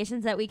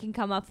justifications that we can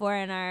come up for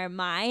in our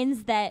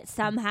minds that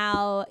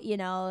somehow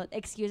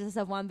excuse us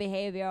of one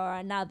behavior or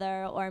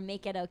another or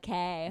make it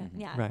okay.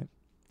 Yeah, right.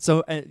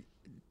 So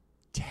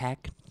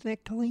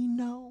technically,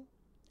 no.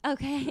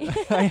 Okay.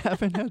 I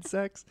haven't had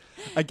sex.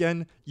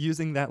 Again,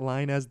 using that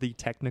line as the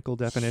technical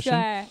definition.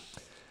 Sure.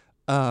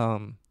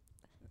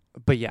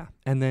 But yeah,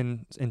 and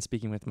then in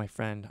speaking with my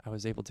friend, I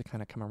was able to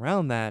kind of come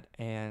around that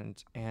and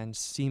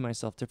see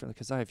myself differently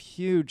because I have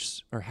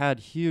had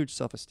huge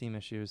self-esteem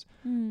issues,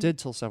 did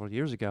till several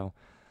years ago,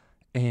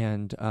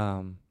 and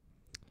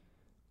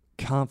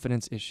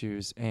confidence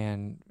issues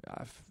and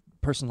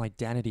personal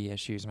identity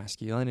issues,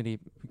 masculinity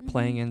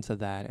playing into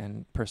that,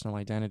 and personal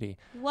identity.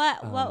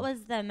 What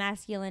was the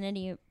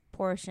masculinity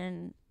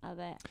portion of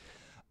it?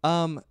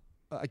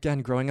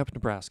 Again, growing up in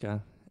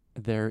Nebraska,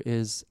 there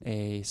is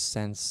a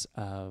sense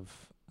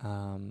of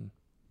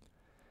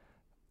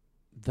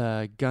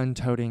the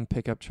gun-toting,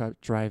 pickup truck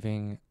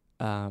driving,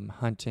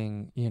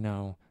 hunting,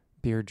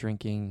 beer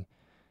drinking,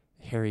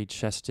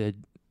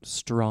 hairy-chested,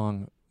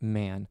 strong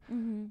man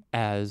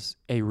as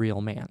a real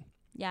man.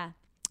 Yeah.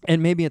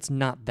 And maybe it's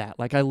not that.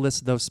 Like, I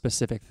list those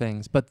specific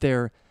things, but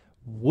there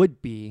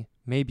would be,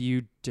 maybe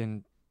you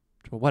didn't,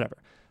 well, whatever.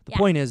 The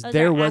point is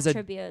there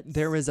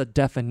is a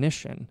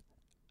definition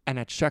and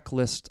a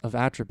checklist of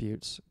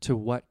attributes to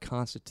what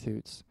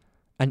constitutes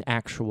an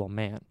actual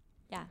man.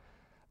 Yeah.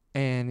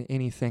 And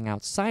anything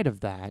outside of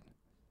that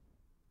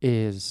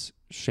is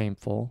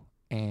shameful,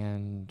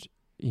 and,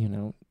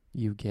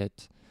 you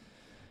get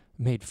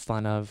made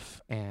fun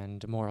of and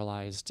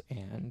demoralized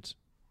and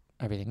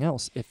everything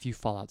else if you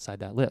fall outside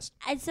that list.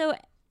 And so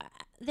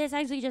this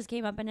actually just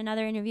came up in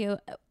another interview.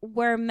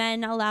 Were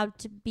men allowed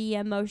to be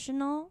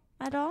emotional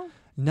at all?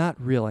 Not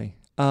really.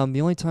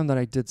 The only time that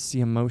I did see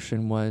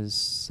emotion was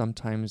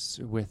sometimes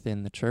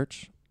within the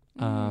church.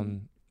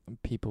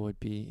 People would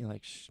be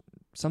like,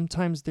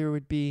 sometimes that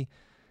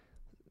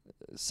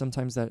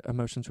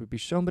emotions would be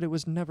shown, but it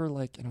was never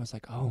like, and I was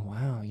like, oh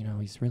wow,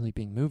 he's really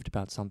being moved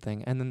about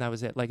something, and then that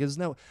was it. Like, there's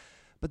no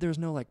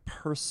like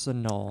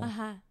personal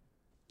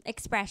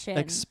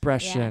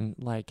expression.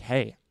 Like,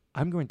 hey,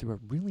 I'm going through a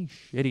really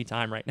shitty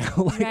time right now,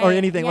 like, right. Or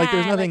anything. Like,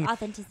 there's nothing like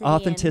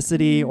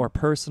authenticity or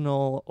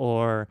personal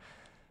or.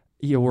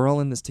 We're all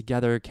in this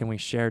together. Can we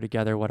share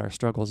together what our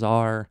struggles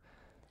are?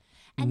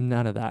 And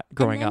none of that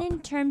growing up.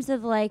 In terms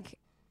of like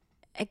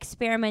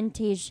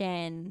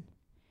experimentation,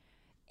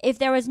 if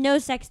there was no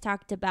sex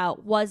talked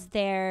about, was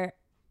it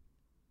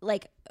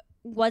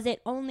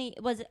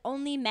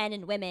only men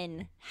and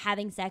women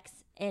having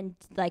sex and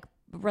like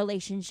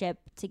relationship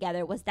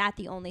together? Was that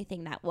the only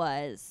thing that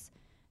was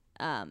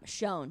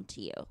shown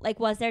to you? Like,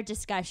 was there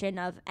discussion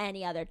of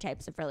any other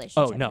types of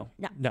relationship? Oh, no.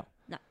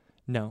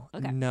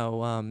 Okay.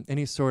 No.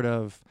 Any sort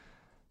of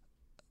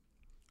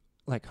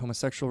like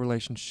homosexual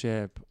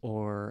relationship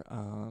or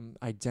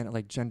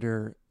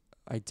gender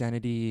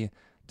identity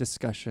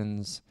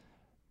discussions.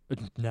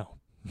 No.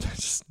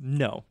 Just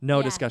no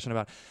Yeah. discussion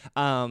about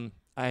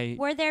it.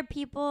 Were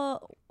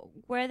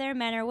there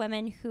men or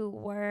women who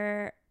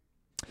were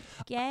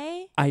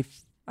gay I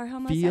or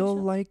homosexual?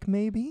 feel like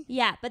maybe.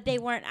 Yeah, but they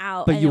weren't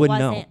out. But and you it would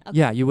know. wasn't- okay.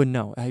 Yeah, you would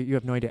know. You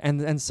have no idea.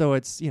 And so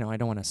it's, I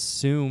don't want to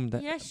assume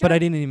that. Yeah, But I sure.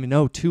 didn't even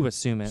know to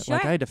assume it.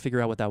 Like Sure. I had to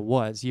figure out what that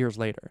was years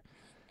later.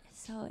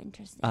 So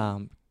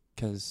interesting.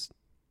 Because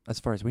as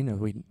far as we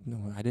know,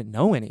 I didn't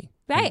know any.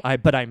 Right.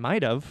 But I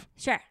might have.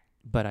 Sure.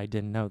 But I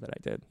didn't know that I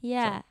did.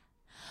 Yeah.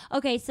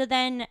 Okay, so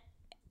then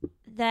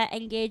the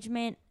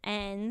engagement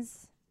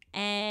ends,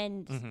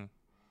 and Mm-hmm.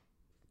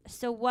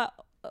 so what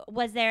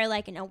was there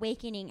like an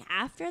awakening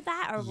after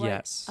that, or what?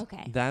 Yes.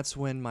 Okay. That's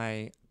when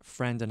my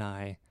friend and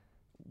I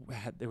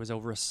it was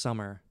over a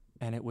summer,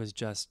 and it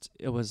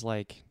was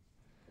like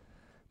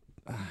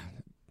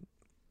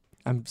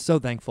I'm so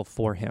thankful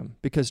for him,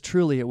 because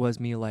truly it was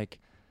me like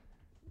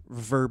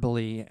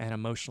verbally and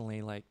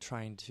emotionally like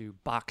trying to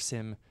box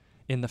him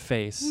in the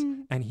face,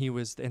 and he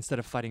was, instead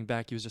of fighting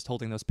back, he was just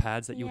holding those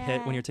pads that you hit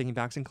when Yeah. you're taking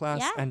boxing class,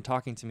 Yeah. and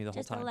talking to me the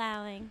Just whole time.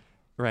 allowing.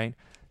 Right?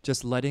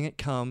 Just letting it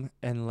come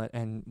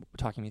and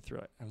talking me through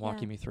it and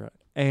walking Yeah. me through it.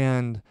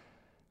 And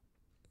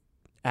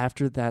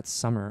after that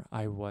summer,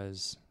 I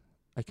was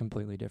a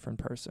completely different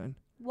person.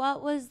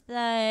 What was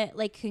the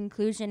like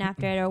conclusion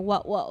after it, or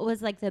what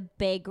was like the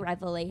big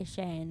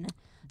revelation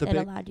that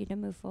allowed you to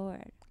move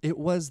forward? It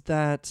was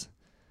that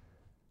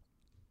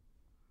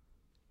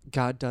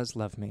God does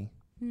love me.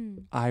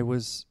 I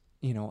was,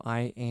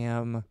 I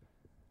am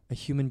a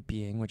human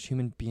being, which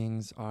human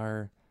beings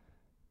are,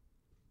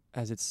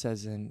 as it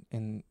says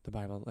in the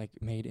Bible, like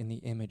made in the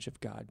image of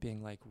God,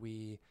 being like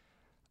we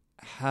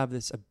have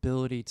this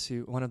ability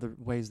to, one of the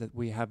ways that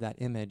we have that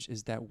image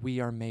is that we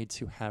are made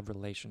to have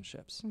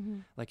relationships.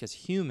 Like as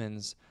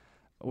humans,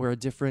 we're a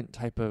different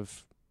type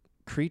of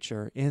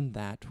creature in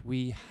that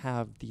we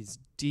have these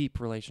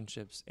deep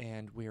relationships,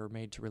 and we are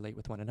made to relate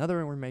with one another,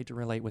 and we're made to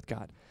relate with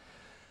God.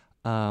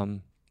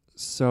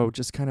 So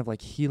just kind of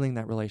like healing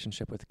that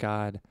relationship with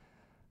God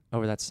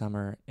over that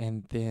summer,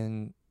 and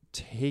then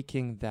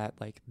taking that,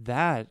 like,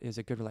 that is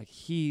a good, like,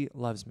 he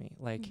loves me.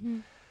 Like,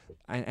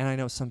 and I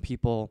know some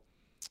people,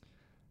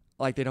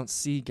 like, they don't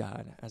see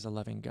God as a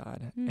loving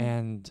God,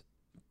 and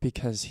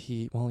because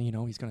he's going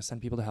to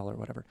send people to hell or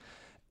whatever.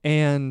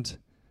 And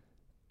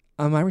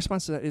my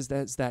response to that is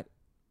that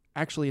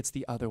actually it's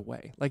the other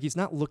way. Like, he's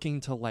not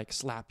looking to like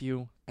slap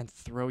you and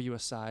throw you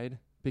aside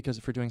because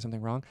for doing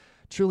something wrong.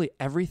 Truly,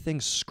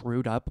 everything's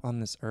screwed up on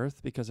this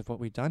earth because of what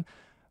we've done,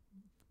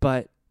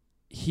 but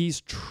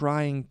he's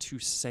trying to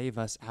save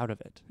us out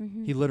of it.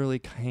 He literally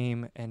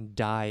came and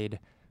died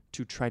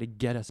to try to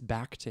get us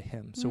back to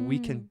him, so we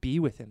can be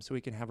with him, so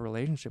we can have a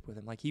relationship with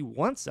him. Like, he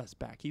wants us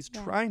back. He's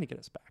trying to get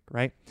us back,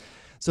 right?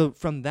 So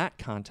from that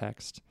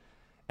context,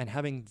 and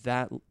having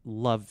that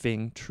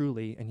loving,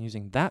 truly, and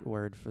using that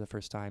word for the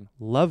first time,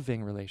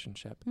 loving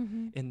relationship,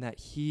 in that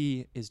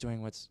he is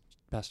doing what's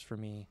best for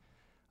me,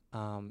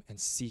 and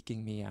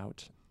seeking me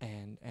out,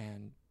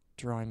 and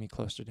drawing me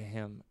closer to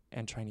him,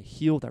 and trying to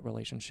heal that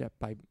relationship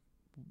by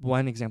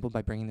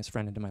bringing this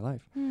friend into my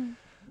life.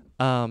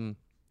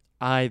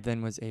 I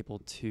then was able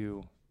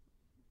to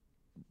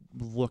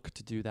look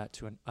to do that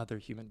to another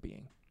human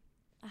being.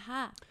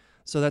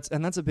 So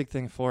that's a big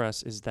thing for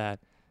us, is that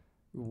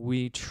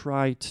we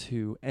try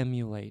to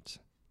emulate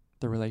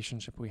the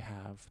relationship we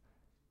have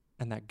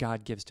and that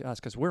God gives to us,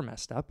 because we're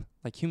messed up.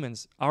 Like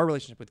humans, our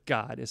relationship with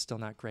God is still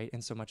not great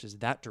in so much as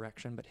that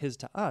direction, but his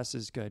to us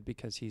is good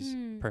because he's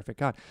perfect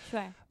God.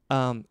 Sure.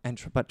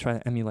 But try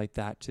to emulate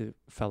that to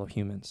fellow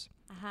humans.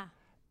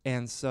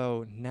 And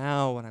so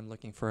now when I'm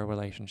looking for a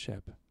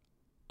relationship,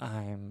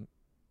 I'm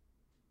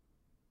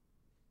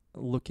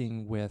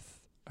looking with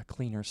a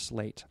cleaner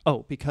slate.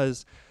 Oh,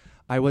 because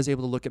I was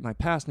able to look at my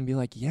past and be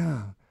like,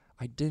 yeah,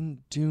 I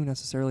didn't do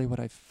necessarily what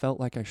I felt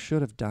like I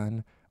should have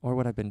done, or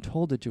what I've been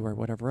told to do, or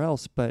whatever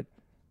else, but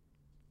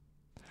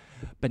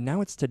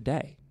now it's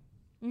today.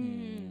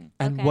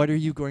 And what are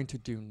you going to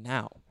do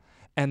now?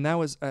 And that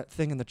was a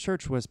thing in the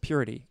church, was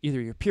purity.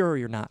 Either you're pure or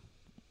you're not.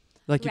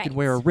 Like, you can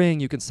wear a ring,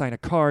 you can sign a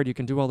card, you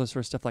can do all this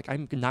sort of stuff. Like,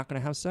 I'm not going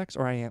to have sex,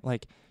 or I am.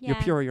 Like, you're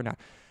pure or you're not.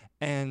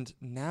 And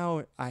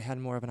now I had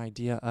more of an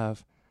idea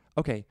of,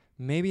 okay,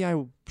 maybe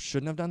I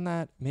shouldn't have done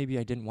that. Maybe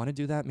I didn't want to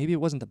do that. Maybe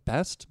it wasn't the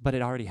best, but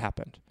it already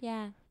happened.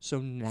 Yeah. So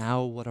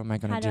now what am I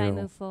going to do? How do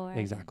I move forward?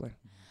 Exactly.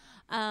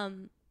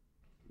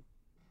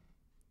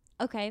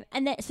 Okay.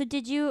 And then, so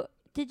did you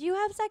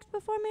have sex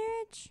before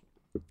marriage?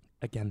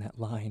 Again, that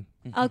line.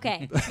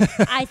 Okay.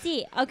 I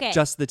see. Okay.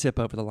 Just the tip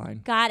over the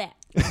line. Got it.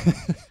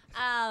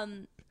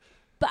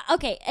 But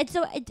okay, and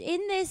so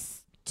in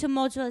this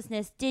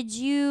tumultuousness,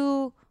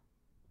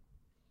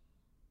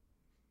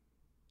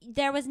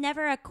 there was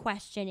never a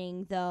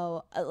questioning,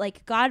 though.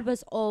 Like, God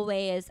was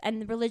always,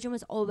 and religion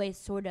was always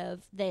sort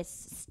of this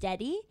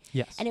steady.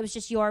 Yes. And it was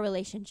just your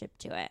relationship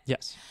to it.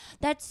 Yes.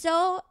 That's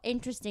so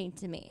interesting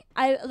to me.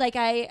 I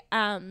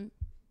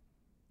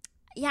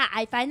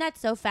find that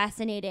so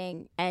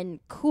fascinating and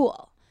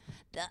cool.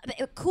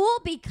 Cool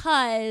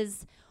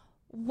because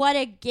what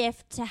a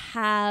gift to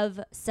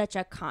have such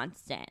a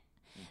constant.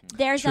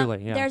 There's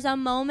a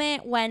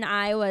moment when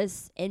I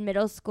was in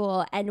middle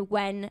school, and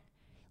when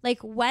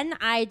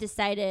I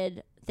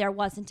decided there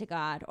wasn't a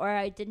God, or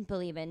I didn't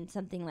believe in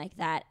something like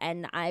that,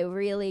 and I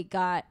really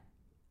got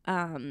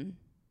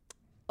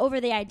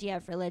over the idea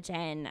of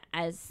religion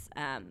as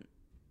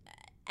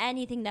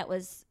anything that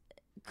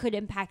could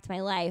impact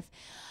my life.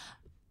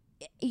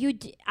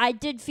 I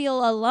did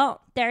feel alone.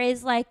 There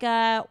is like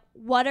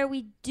what are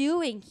we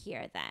doing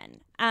here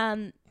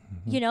then?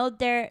 You know,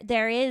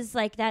 there is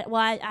like that.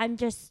 Well, I'm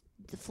just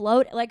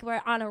like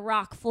we're on a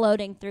rock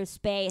floating through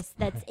space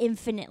that's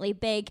infinitely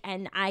big,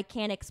 and I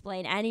can't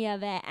explain any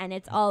of it, and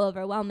it's all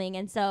overwhelming.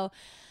 And so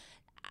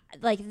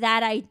like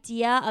that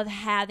idea of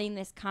having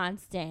this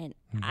constant,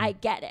 I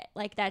get it.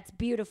 Like, that's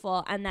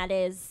beautiful, and that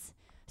is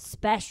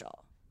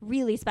special,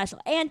 really special.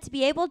 And to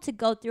be able to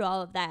go through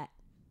all of that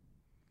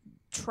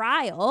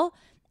trial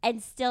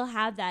and still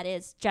have that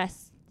is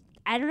just,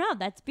 I don't know,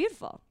 that's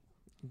beautiful.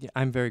 Yeah,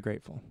 I'm very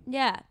grateful.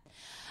 Yeah.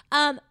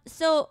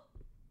 So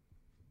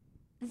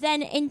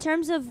then in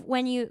terms of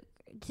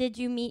did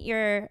you meet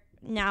your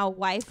now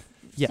wife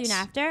soon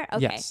after?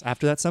 Okay. Yes,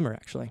 after that summer,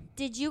 actually.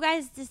 Did you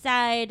guys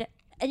decide,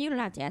 and you don't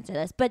have to answer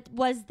this, but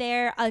was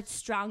there a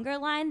stronger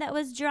line that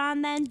was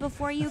drawn then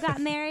before you got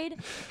married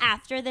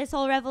after this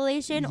whole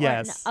revelation?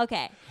 Yes. Or no?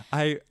 Okay.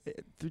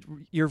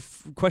 Your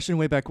question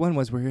way back when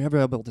was, were you ever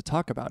able to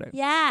talk about it?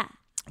 Yeah.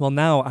 Well,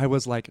 now I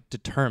was like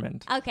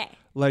determined. Okay.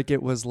 Like,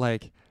 it was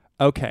like,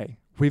 okay,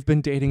 we've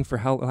been dating for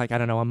I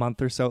don't know, a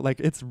month or so. Like,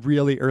 it's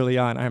really early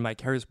on. I'm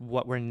like, here's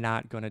what we're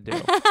not going to do.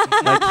 Like,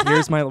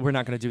 we're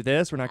not going to do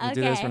this. We're not going to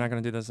do this. We're not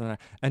going to do this.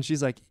 And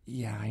she's like,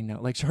 yeah, I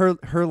know. Like,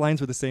 her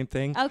lines were the same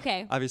thing.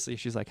 Okay. Obviously,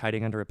 she's like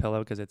hiding under a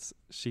pillow because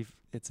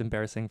it's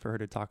embarrassing for her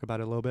to talk about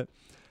it a little bit.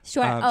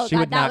 Sure. She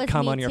would not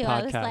come me on your too.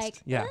 podcast. I was like,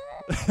 yeah.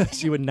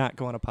 She would not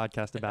go on a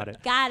podcast about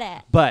it. Got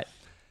it. But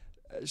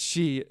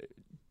she,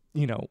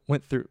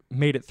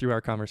 made it through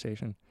our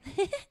conversation.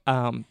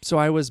 So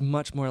I was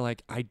much more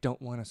like, I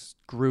don't want to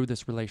screw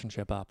this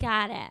relationship up.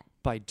 Got it.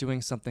 By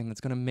doing something that's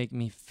going to make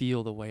me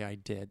feel the way I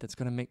did, that's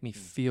going to make me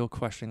feel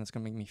questioning, that's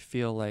going to make me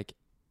feel like,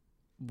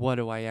 what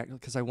do I act?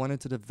 Because I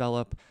wanted to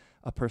develop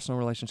a personal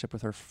relationship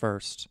with her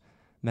first,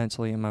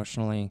 mentally,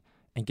 emotionally,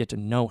 and get to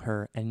know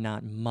her and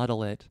not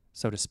muddle it,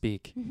 so to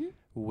speak,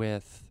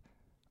 with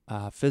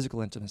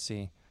physical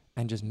intimacy,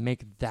 and just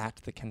make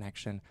that the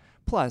connection.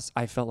 Plus,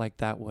 I felt like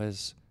that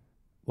was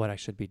what I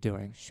should be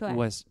doing. Sure.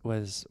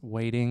 Was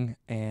waiting,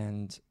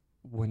 and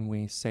when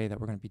we say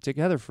that we're going to be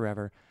together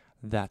forever,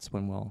 that's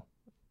when we'll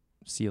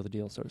seal the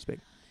deal, so to speak.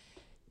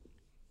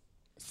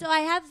 So I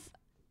have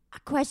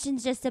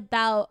questions just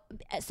about,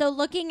 so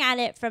looking at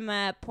it from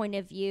a point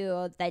of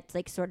view that's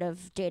like sort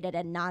of jaded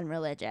and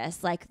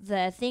non-religious, like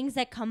the things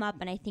that come up,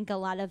 and I think a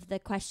lot of the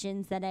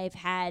questions that I've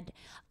had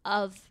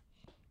of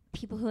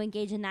people who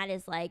engage in that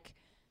is like,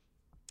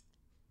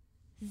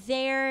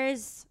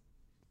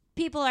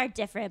 people are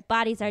different.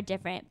 Bodies are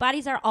different.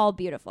 Bodies are all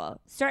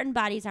beautiful. Certain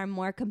bodies are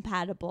more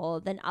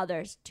compatible than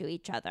others to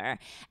each other.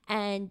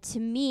 And to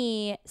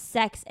me,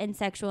 sex and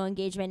sexual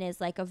engagement is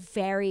like a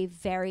very,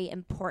 very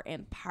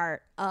important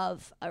part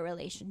of a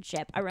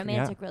relationship, a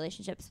romantic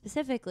relationship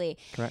specifically.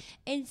 Correct.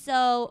 And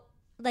so,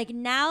 like,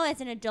 now as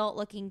an adult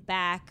looking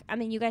back, I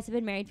mean, you guys have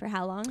been married for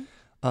how long?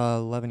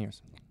 11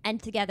 years.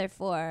 And together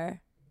for?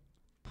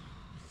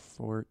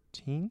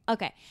 14.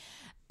 Okay.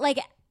 Like,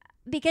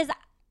 because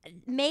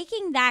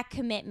making that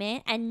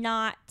commitment and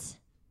not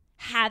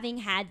having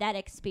had that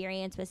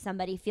experience with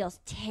somebody feels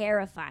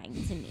terrifying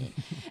to me.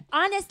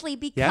 Honestly,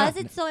 because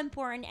it's so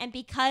important, and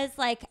because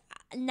like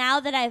now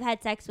that I've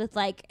had sex with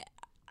like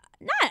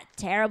not a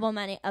terrible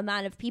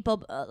amount of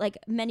people, like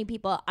many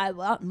people, I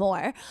want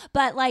more,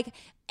 but like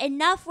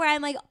enough where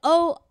I'm like,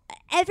 oh,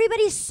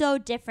 everybody's so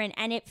different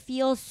and it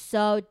feels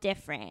so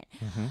different.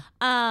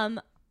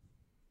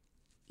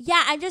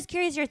 Yeah, I'm just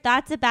curious your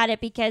thoughts about it,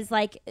 because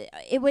like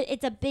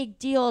it's a big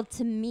deal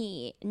to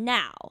me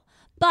now.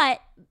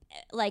 But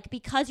like,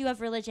 because you have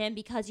religion,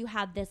 because you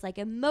have this like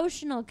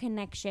emotional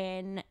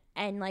connection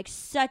and like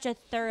such a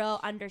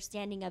thorough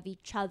understanding of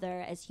each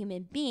other as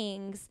human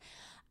beings,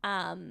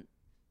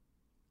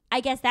 I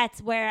guess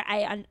that's where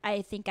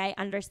I think I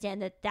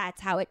understand that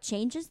that's how it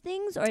changes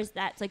things, or is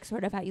that like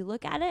sort of how you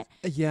look at it?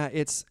 Yeah,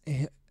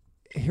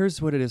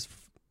 here's what it is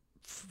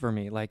for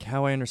me, like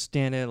how I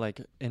understand it,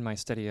 like in my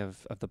study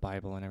of the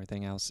Bible and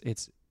everything else.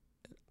 It's,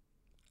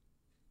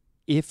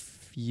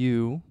 if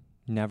you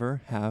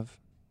never have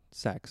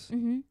sex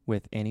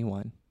with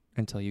anyone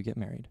until you get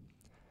married,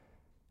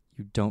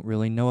 you don't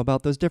really know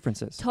about those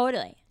differences.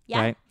 Totally.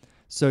 Yeah. Right?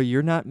 So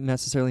you're not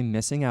necessarily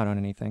missing out on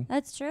anything.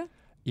 That's true.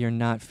 You're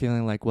not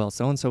feeling like, well,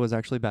 so-and-so was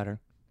actually better.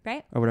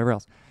 Right. Or whatever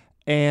else.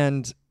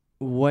 And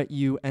what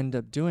you end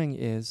up doing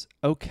is,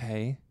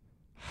 okay,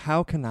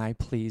 how can I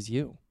please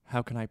you?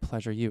 How can I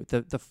pleasure you?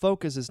 The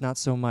focus is not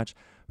so much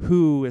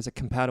who is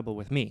compatible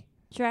with me.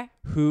 Sure.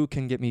 Who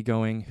can get me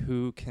going?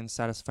 Who can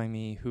satisfy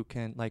me? Who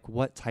can, like,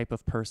 what type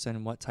of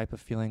person, what type of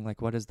feeling, like,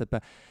 what is the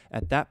best?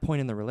 At that point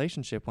in the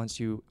relationship,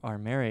 once you are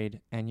married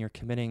and you're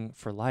committing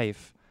for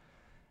life,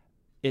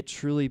 it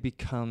truly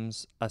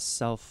becomes a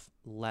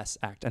selfless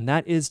act. And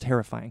that is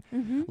terrifying.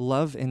 Mm-hmm.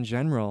 Love in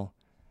general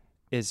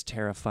is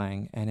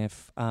terrifying. And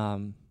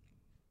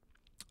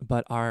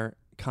but our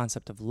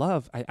concept of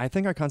love, I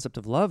think our concept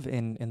of love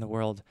in the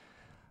world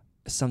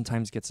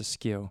sometimes gets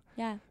askew.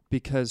 Yeah.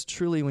 Because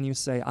truly, when you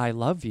say, I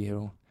love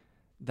you,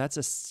 that's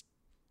a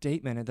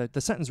statement.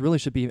 The sentence really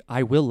should be,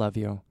 I will love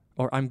you,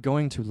 or I'm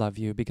going to love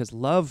you, because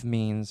love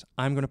means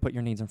I'm going to put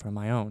your needs in front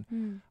of my own.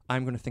 Mm.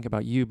 I'm going to think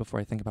about you before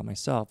I think about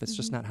myself. It's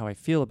just not how I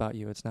feel about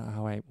you. It's not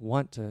how I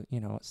want to,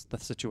 it's the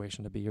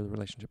situation to be or the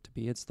relationship to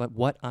be. It's like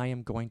what I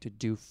am going to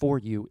do for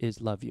you is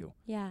love you.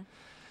 Yeah.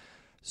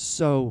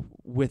 So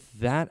with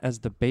that as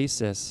the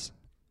basis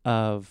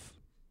of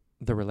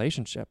the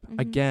relationship,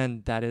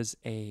 again, that is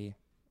a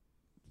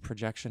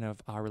projection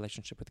of our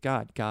relationship with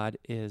God. God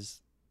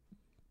is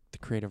the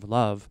creator of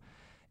love,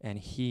 and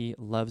he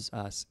loves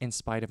us in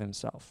spite of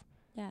himself.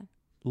 Yeah.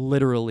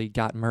 Literally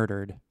got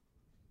murdered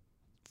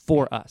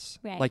for us.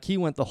 Right. Like, he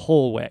went the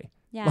whole way.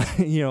 Yeah.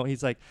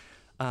 He's like,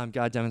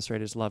 God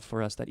demonstrated his love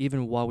for us, that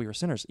even while we were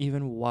sinners,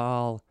 even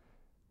while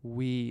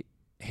we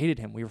hated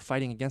him, we were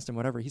fighting against him,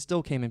 whatever, he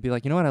still came and be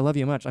like, you know what, I love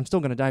you much. I'm still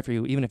going to die for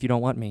you, even if you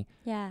don't want me.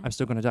 Yeah. I'm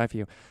still going to die for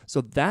you.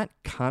 So that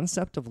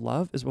concept of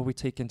love is what we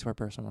take into our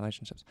personal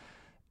relationships.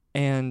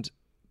 And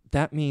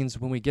that means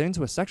when we get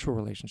into a sexual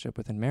relationship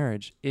within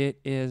marriage, it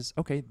is,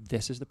 okay,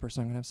 this is the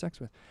person I'm going to have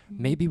sex with.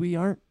 Mm-hmm. Maybe we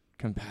aren't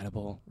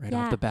compatible right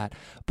off the bat,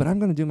 but I'm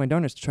going to do my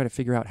darndest to try to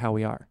figure out how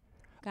we are.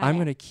 I'm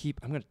going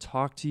to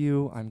talk to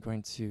you. I'm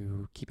going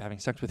to keep having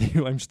sex with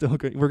you. We're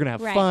going to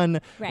have fun.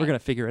 Right. We're going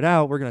to figure it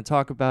out. We're going to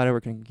talk about it. We're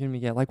going to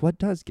get like, what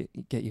does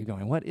get you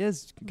going? What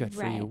is good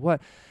for you?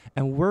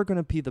 And we're going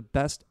to be the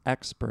best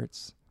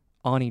experts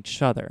on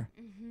each other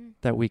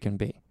that we can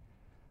be.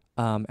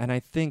 And I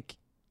think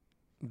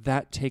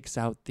that takes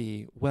out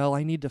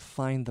I need to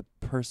find the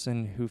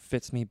person who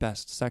fits me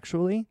best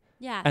sexually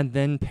and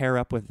then pair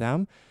up with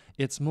them.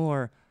 It's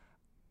more,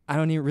 I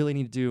don't really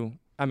need to do,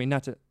 I'm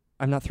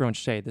not throwing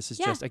shade. This is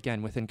just,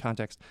 again, within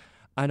context.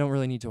 I don't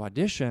really need to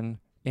audition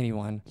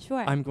anyone.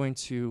 Sure.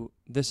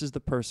 This is the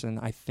person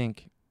I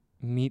think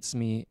meets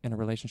me in a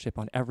relationship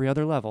on every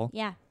other level.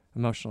 Yeah.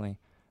 Emotionally,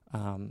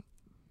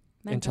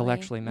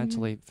 intellectually,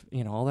 mentally,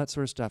 all that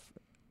sort of stuff.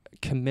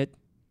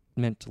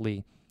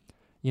 Commitmentally,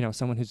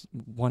 someone who's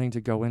wanting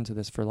to go into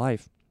this for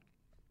life.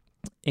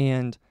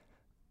 And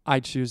I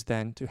choose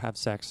then to have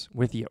sex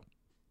with you.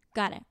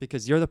 Got it.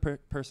 Because you're the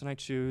person I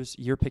choose.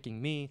 You're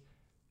picking me.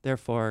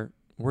 Therefore,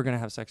 we're going to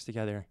have sex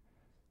together,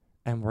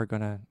 and we're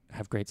going to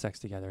have great sex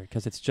together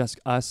because it's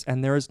just us,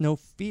 and there is no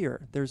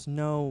fear. There's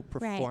no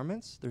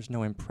performance. There's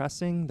no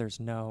impressing. There's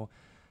no,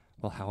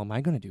 well, how am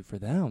I going to do for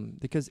them?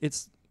 Because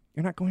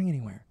you're not going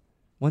anywhere.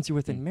 Once you're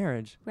within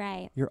marriage,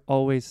 you're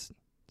always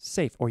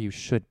safe, or you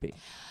should be.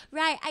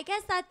 Right. I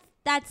guess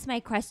that's my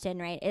question,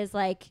 right? Is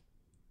like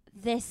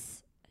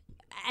this,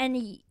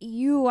 and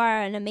you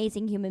are an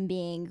amazing human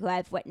being who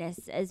I've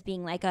witnessed as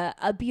being like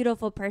a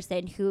beautiful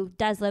person who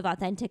does live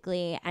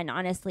authentically and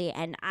honestly.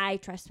 And I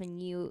trust when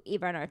you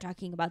even are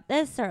talking about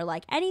this or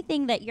like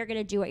anything that you're going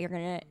to do, what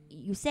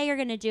you say you're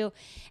going to do,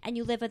 and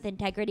you live with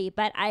integrity.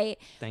 But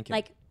Thank you.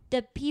 Like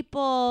the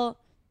people,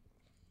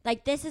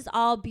 like this is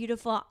all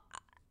beautiful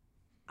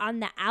on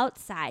the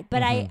outside,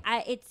 but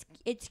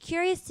it's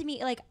curious to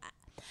me. Like,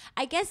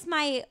 I guess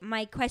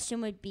my question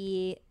would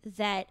be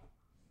that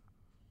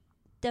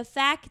the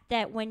fact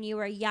that when you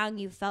were young,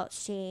 you felt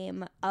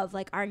shame of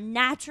like our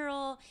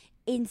natural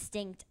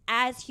instinct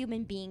as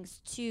human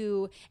beings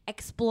to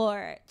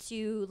explore,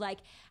 to like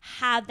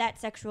have that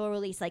sexual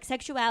release, like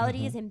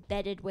sexuality is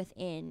embedded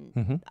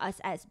within us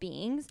as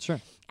beings.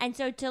 Sure. And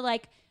so to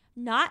like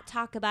not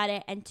talk about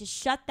it and to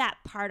shut that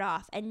part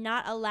off and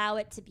not allow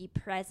it to be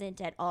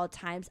present at all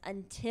times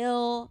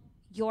until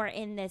you're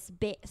in this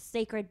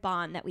sacred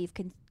bond that we've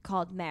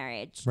called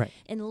marriage,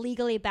 and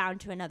legally bound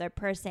to another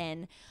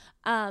person.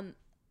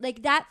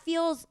 Like that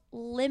feels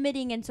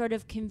limiting and sort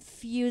of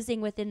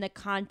confusing within the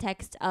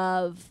context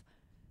of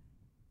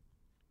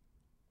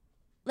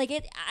like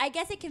it. I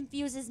guess it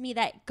confuses me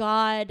that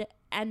God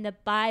and the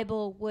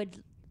Bible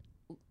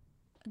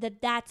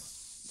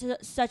that's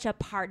such a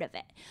part of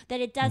it, that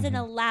it doesn't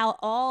allow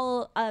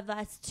all of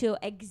us to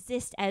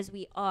exist as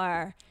we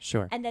are.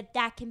 Sure. And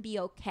that can be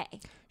okay.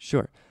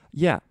 Sure.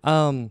 Yeah.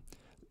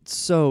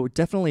 So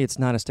definitely it's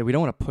not we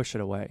don't want to push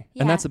it away.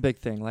 Yeah. And that's a big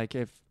thing.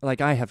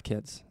 Like I have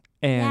kids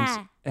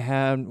and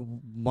have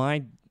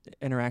my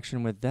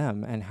interaction with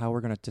them and how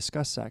we're going to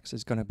discuss sex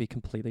is going to be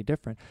completely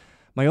different.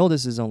 My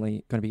oldest is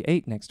only going to be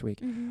 8 next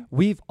week.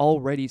 We've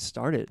already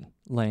started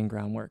laying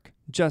groundwork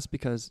just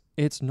because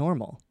it's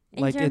normal.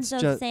 In like terms it's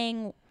of just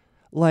saying,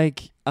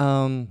 like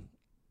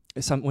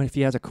if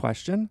he has a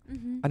question,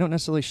 I don't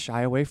necessarily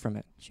shy away from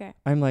it. sure.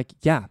 I'm like,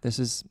 yeah, this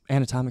is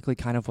anatomically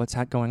kind of what's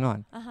going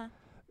on. Uh-huh.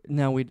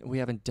 Now we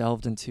haven't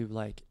delved into,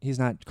 like, he's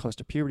not close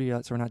to puberty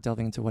yet, so we're not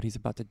delving into what he's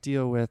about to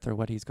deal with or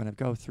what he's going to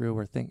go through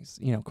or things,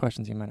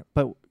 questions he might.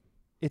 But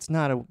it's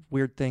not a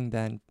weird thing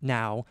then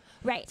now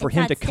Right. for it's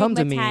him not to come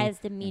to me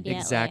stigmatized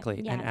immediately.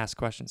 exactly Yeah. and ask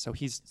questions. So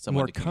he's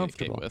Someone more to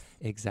communicate comfortable. with.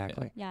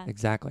 Exactly. Yeah.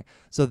 Exactly.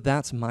 So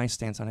that's my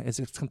stance on it. Is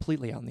it's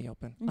completely out in the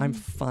open. I'm Mhm.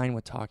 fine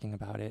with talking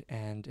about it,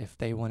 and if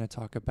they want to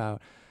talk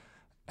about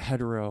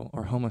hetero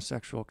or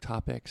homosexual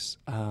topics,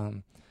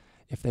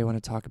 if they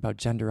want to talk about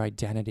gender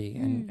identity,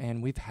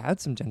 and we've had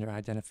some gender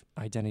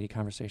identity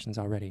conversations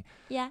already.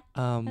 Yeah.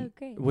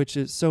 Great. Which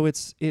is so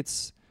it's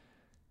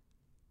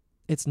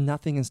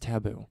nothing is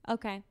taboo.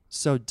 Okay.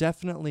 So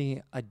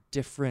definitely a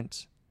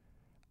different.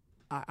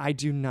 I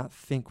do not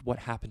think what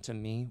happened to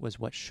me was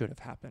what should have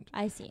happened.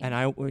 I see. And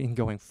in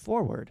going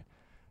forward,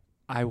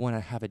 I want to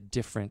have a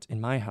different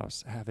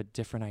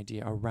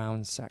idea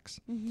around sex.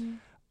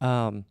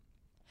 Do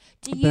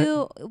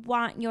you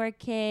want your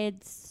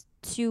kids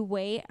to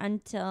wait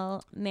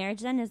until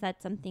marriage then? Is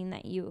that something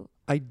that you...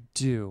 I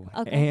do.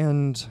 Okay.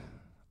 And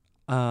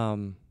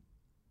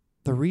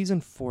the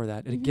reason for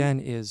that, again,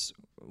 is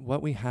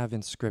what we have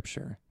in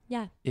Scripture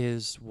Yeah.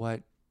 is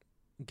what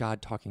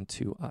God talking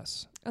to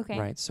us. Okay.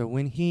 Right? So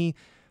when he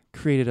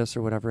created us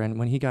or whatever, and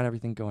when he got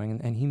everything going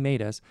and he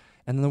made us,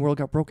 and then the world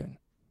got broken,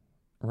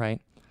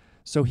 right?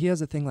 So he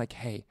has a thing like,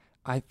 hey,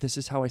 this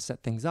is how I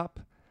set things up.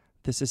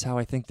 This is how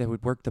I think they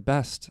would work the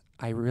best.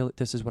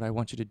 This is what I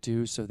want you to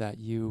do so that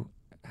you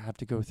have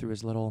to go through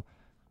as little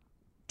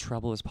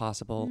trouble as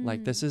possible.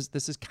 Like this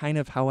is kind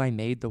of how I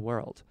made the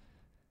world,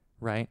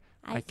 right?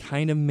 I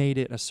kind of made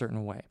it a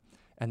certain way,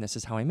 and this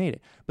is how I made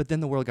it. But then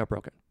the world got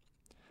broken.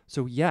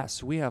 So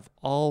yes, we have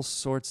all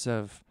sorts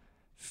of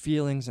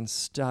feelings and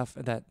stuff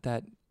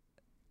that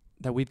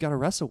we've got to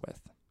wrestle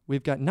with.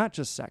 We've got not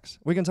just sex.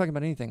 We can talk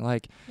about anything.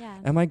 Like,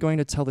 am I going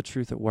to tell the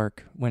truth at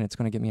work when it's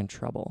going to get me in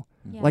trouble?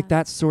 Yeah. Like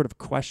that sort of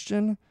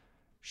question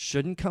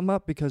shouldn't come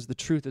up because the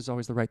truth is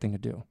always the right thing to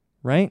do,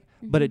 right?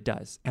 But it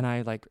does. And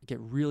I get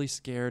really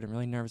scared and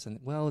really nervous and,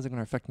 is it going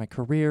to affect my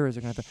career? Is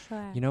it going to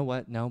Sure. You know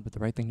what? No, but the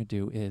right thing to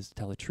do is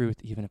tell the truth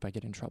even if I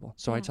get in trouble.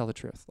 So I Yeah. tell the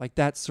truth. Like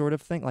that sort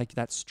of thing, like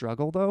that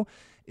struggle though,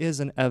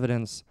 is an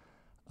evidence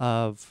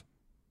of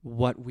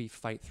what we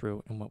fight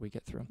through and what we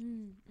get through.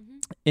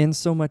 In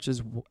so much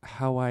as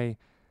how I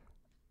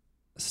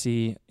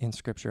see in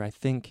Scripture, I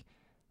think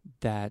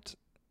that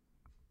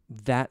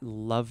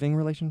loving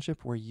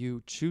relationship where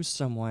you choose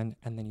someone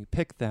and then you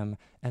pick them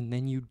and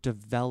then you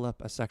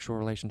develop a sexual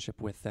relationship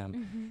with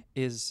them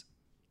is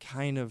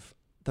kind of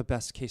the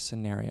best case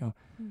scenario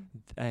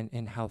and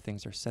in how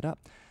things are set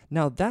up.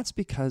 Now, that's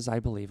because I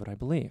believe what I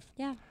believe.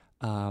 Yeah.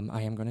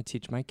 I am going to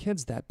teach my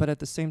kids that. But at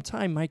the same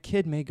time, my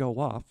kid may go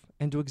off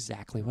and do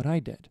exactly what I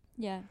did.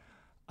 Yeah.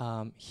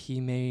 He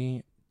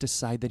may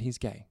decide that he's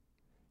gay.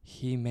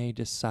 He may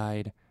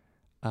decide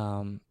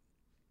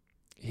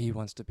he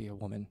wants to be a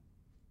woman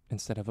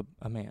instead of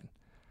a man.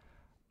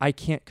 I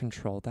can't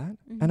control that.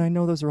 And I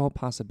know those are all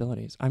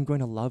possibilities. I'm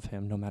going to love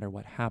him no matter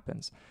what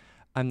happens.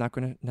 I'm not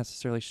going to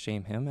necessarily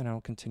shame him, and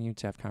I'll continue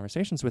to have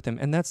conversations with him.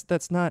 And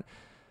that's not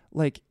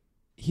like...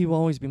 He will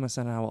always be my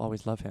son, and I will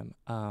always love him.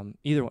 I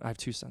have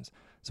 2 sons,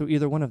 so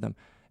either one of them.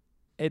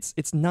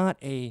 It's not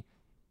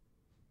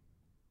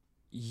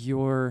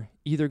you're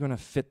either going to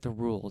fit the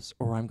rules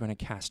or I'm going to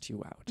cast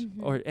you out,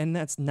 and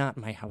that's not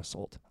my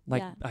household.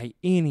 By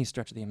any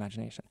stretch of the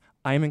imagination,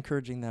 I'm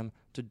encouraging them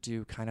to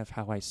do kind of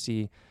how I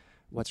see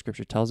what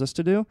Scripture tells us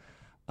to do,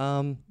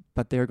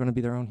 but they're going to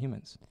be their own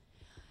humans.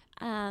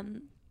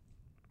 Amazing.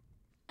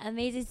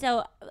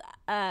 So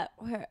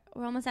we're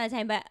almost out of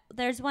time, but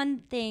there's one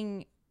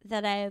thing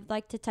that I'd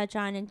like to touch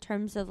on in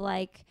terms of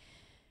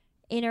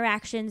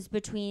interactions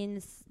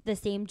between the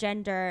same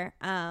gender.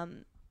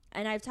 And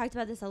I've talked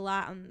about this a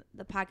lot on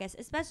the podcast,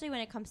 especially when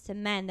it comes to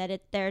men,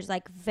 that there's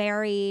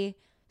very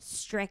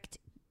strict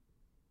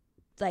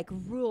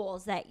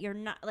rules that you're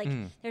not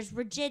there's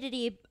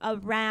rigidity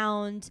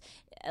around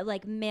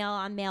male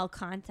on male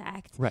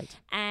contact. Right.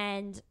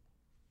 And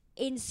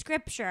in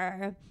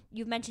Scripture,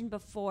 you've mentioned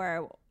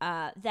before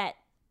that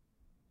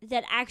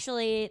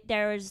actually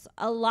there's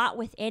a lot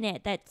within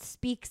it that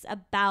speaks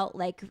about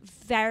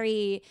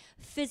very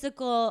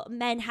physical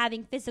men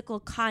having physical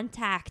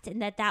contact,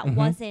 and that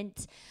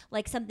wasn't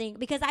something,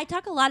 because I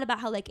talk a lot about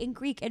how in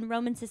Greek and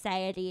Roman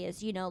society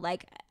is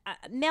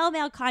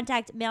male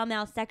contact,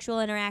 male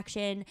sexual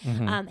interaction,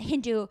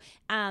 Hindu,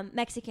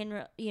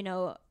 Mexican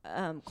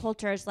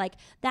cultures,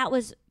 that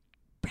was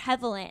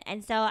prevalent.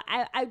 And so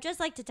I'd just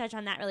like to touch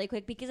on that really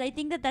quick, because I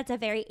think that that's a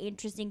very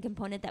interesting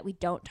component that we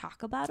don't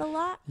talk about a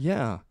lot.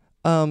 Yeah.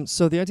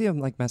 So the idea of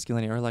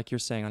masculinity, or you're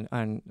saying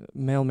on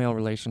male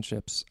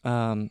relationships,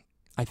 I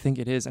think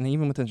it is, and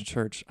even within the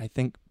church, I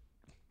think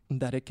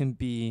that it can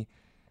be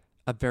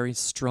a very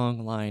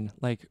strong line.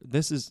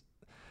 This is,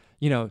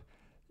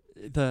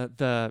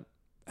 the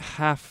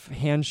half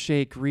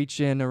handshake, reach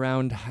in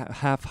around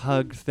half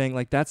hug thing,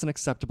 like that's an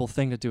acceptable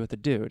thing to do with a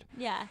dude.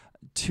 Yeah.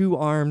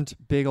 2-armed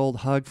big old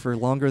hug for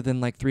longer than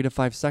like 3 to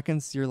 5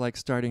 seconds, you're like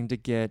starting to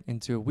get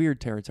into a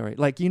weird territory.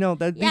 Like, these are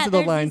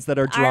the lines that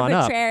are drawn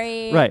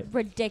arbitrary, right?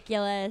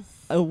 Ridiculous.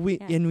 We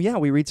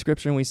read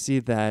scripture and we see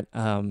that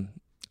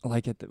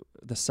like at the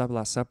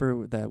Last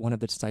Supper, that one of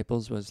the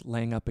disciples was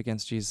laying up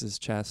against Jesus'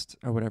 chest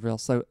or whatever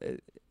else. So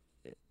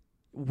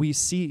we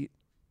see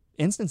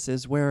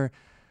instances where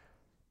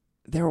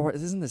there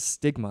isn't this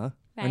stigma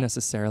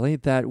necessarily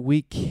that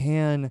we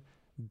can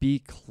be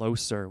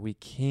closer, we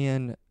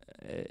can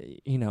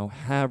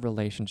have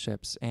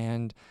relationships,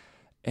 and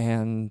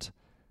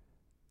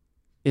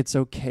it's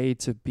okay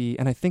to be,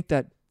 and I think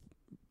that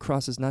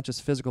crosses not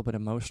just physical but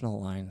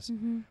emotional lines,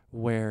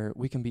 where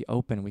we can be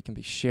open, we can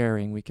be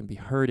sharing, we can be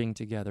hurting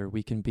together,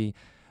 we can be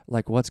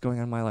like, what's going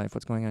on in my life,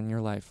 what's going on in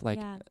your life, like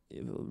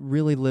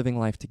really living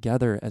life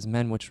together as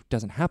men, which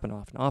doesn't happen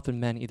often. Often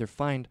men either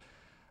find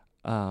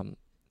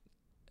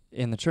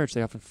in the church,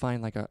 they often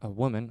find like a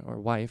woman or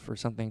wife or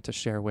something to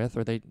share with,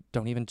 or they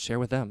don't even share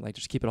with them, like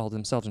just keep it all to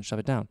themselves and shove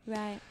it down.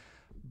 Right.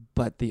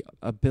 But the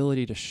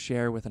ability to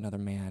share with another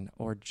man,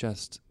 or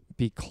just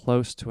be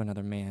close to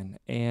another man,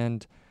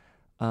 and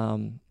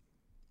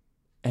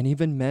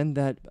even men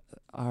that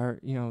are,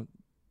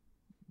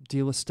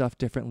 deal with stuff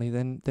differently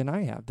than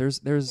I have. There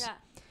is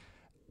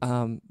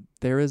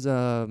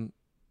a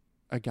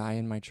guy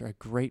in my church, a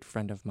great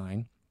friend of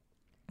mine,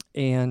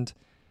 and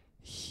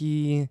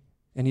he's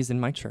in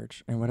my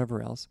church and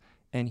whatever else,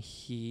 and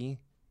he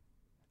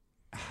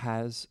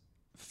has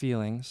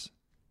feelings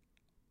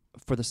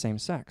for the same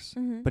sex,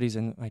 but he's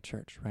in my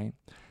church, right?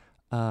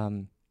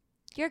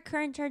 Your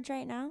current church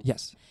right now?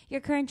 Yes.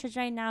 Your current church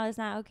right now is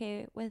not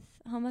okay with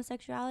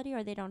homosexuality,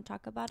 or they don't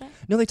talk about it?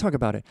 No, they talk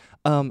about it.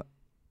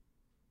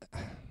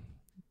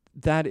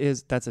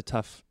 That's a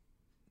tough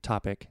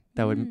topic.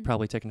 That would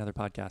probably take another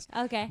podcast.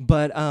 Okay.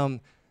 But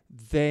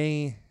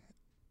they,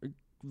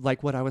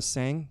 like what I was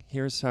saying,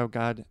 here's how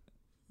God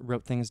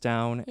wrote things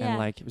down, and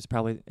like it was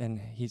probably, and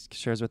he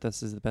shares with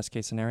us is the best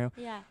case scenario.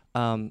 Yeah.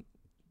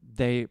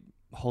 They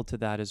hold to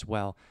that as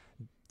well.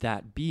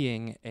 That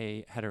being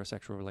a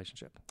heterosexual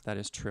relationship, that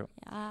is true.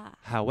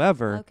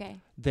 However,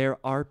 there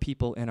are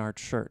people in our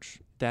church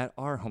that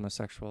are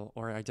homosexual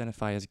or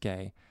identify as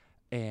gay,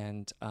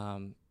 and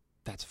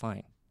that's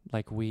fine.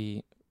 Like,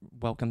 we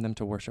welcome them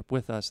to worship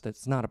with us.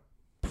 That's not a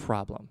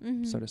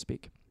problem, so to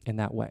speak, in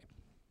that way.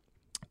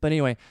 But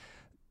anyway,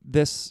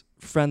 this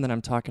friend that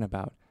I'm talking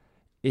about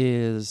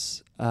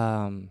is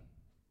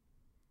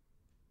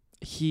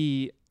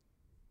he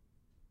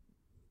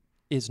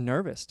is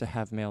nervous to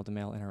have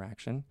male-to-male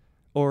interaction,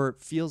 or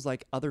feels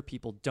like other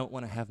people don't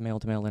want to have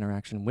male-to-male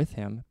interaction with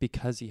him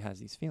because he has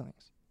these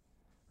feelings,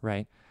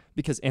 right?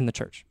 Because in the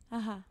church.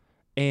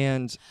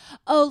 And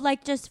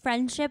like just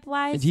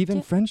friendship-wise?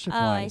 Even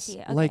friendship-wise. Oh, I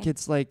see. Okay. Like,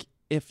 it's like,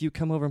 if you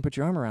come over and put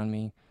your arm around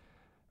me,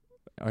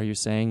 are you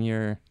saying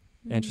you're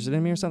interested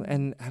in me or something?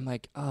 And I'm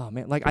like, oh,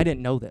 man, like, I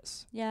didn't know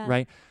this,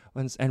 right?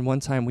 And one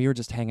time we were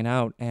just hanging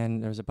out,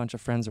 and there was a bunch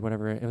of friends or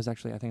whatever. It was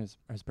actually, I think it was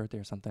his birthday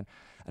or something.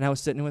 And I was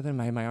sitting with him.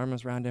 My arm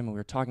was around him, and we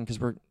were talking because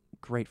we're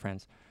great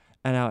friends.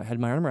 And I had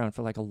my arm around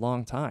for like a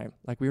long time.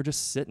 Like, we were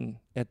just sitting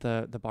at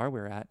the bar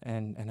we were at,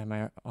 and I had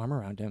my arm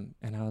around him.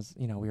 And I was,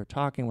 we were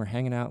talking, we're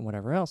hanging out and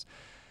whatever else.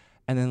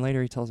 And then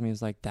later he tells me, he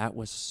was like, that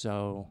was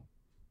so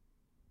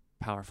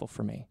powerful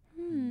for me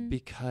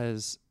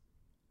because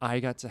I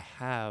got to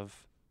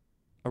have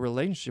a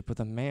relationship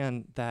with a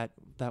man that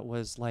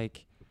was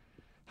like,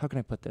 how can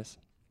I put this?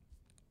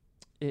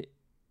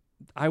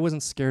 I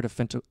wasn't scared of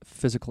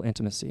physical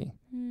intimacy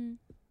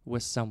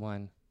with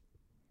someone,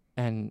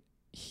 and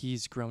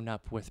he's grown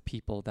up with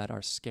people that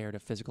are scared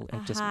of physical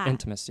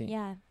intimacy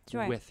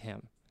with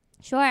him.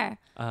 Sure.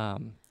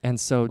 And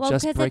so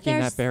just breaking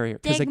that barrier,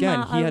 because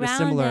again, he had a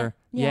similar,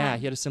 he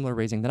had a similar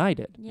raising that I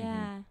did.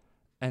 Yeah.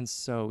 And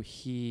so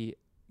he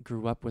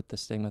grew up with the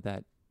stigma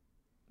that,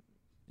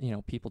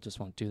 people just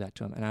won't do that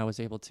to him. And I was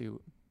able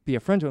to be a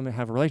friend to him and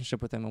have a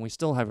relationship with him, and we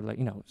still have,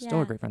 still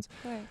are great friends.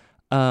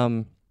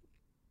 Right.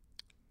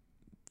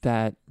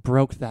 That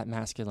broke that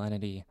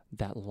masculinity,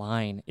 that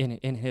line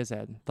in his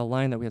head, the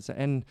line that we had said.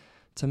 And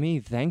to me,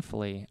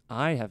 thankfully,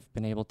 I have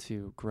been able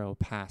to grow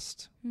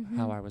past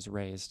how I was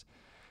raised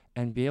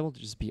and be able to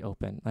just be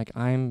open. Like,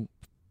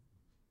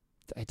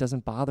 it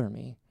doesn't bother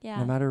me.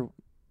 No matter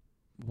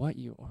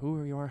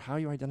who you are, how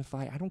you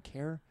identify, I don't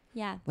care.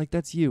 Yeah. Like,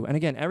 that's you. And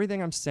again,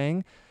 everything I'm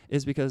saying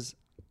is because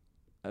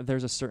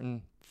there's a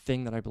certain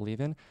thing that I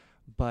believe in,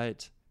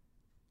 but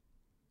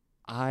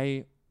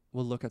I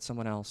will look at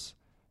someone else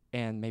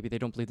and maybe they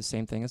don't believe the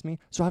same thing as me.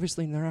 So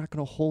obviously they're not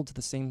going to hold to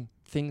the same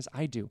things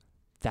I do.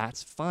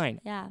 That's fine.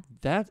 Yeah.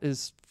 That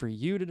is for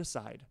you to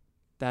decide.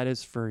 That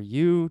is for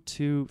you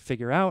to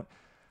figure out.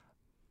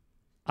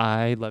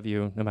 I love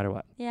you no matter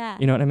what. Yeah.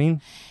 You know what I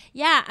mean?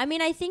 Yeah. I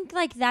mean, I think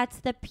like that's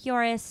the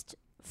purest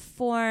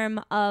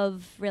form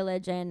of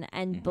religion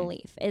and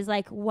belief is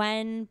like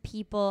when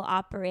people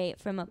operate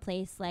from a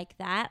place like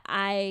that,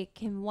 I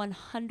can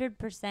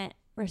 100%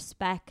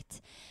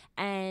 respect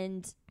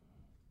and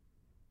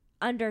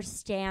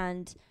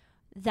understand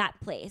that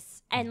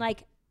place. And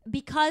like,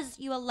 because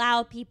you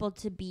allow people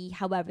to be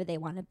however they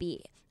want to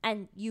be,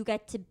 and you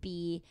get to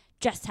be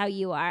just how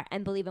you are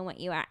and believe in what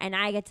you are, and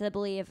I get to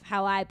believe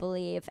how I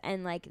believe,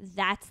 and like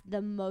that's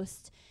the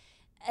most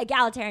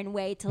egalitarian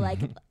way to like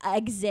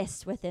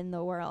exist within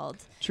the world.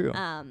 True.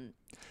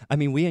 I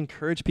mean, we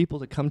encourage people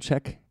to come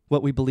check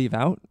what we believe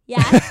out.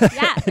 Yeah.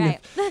 Right.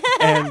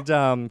 And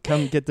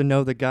come get to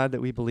know the God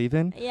that we believe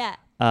in. Yeah.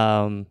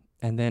 And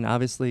then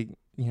obviously,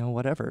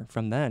 whatever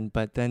from then,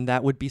 but then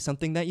that would be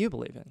something that you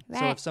believe in. Right.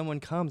 So if someone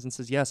comes and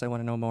says, yes, I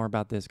want to know more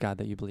about this God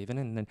that you believe in,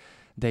 and then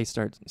they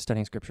start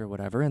studying scripture or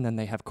whatever, and then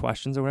they have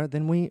questions or whatever,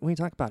 then we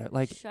talk about it.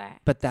 Like, sure.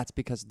 But that's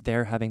because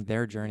they're having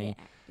their journey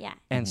Yeah.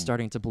 and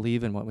starting to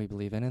believe in what we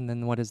believe in. And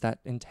then what does that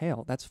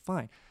entail? That's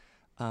fine.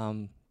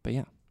 But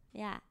yeah.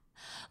 Yeah.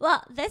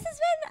 Well, this has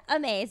been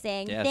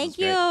amazing. Yeah, Thank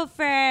you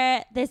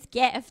for this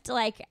gift.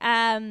 Like,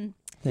 Thank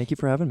you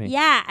for having me.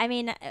 yeah, I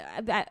mean,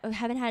 I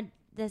haven't had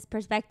this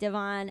perspective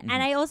on,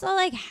 and I also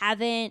like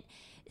haven't,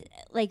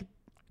 like,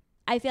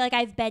 I feel like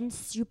I've been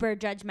super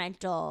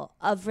judgmental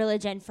of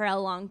religion for a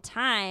long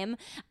time.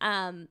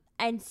 And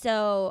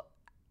so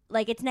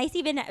like, it's nice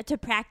even to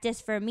practice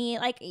for me.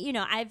 Like,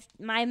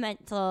 my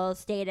mental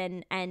state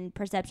and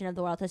perception of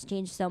the world has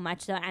changed so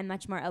much, so I'm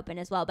much more open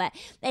as well. But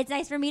it's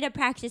nice for me to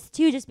practice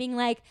too, just being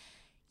like,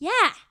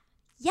 yeah,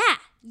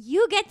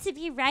 you get to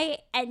be right,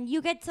 and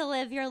you get to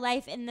live your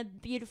life in the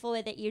beautiful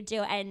way that you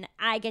do, and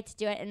I get to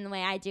do it in the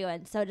way I do,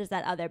 and so does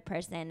that other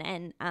person.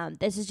 And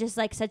this is just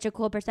like such a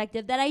cool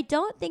perspective that I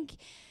don't think you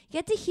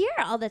get to hear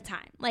all the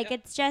time. Like,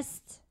 it's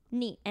just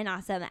neat and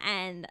awesome,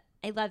 and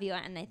I love you,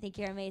 and I think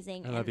you're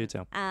amazing. I love you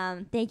too.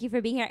 Thank you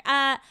for being here.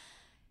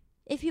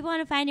 If people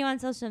want to find you on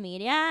social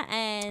media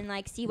and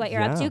like see what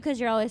you're up to, because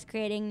you're always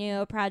creating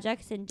new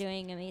projects and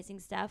doing amazing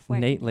stuff.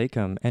 Nate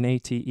Lakeham,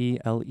 NateLeykam.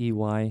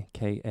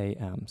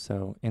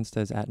 So Insta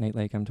is at Nate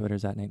Lakeham,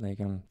 Twitter's at Nate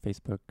Lakeham,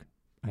 Facebook,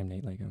 I'm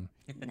Nate Lakeham.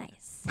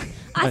 Nice.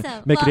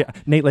 Awesome.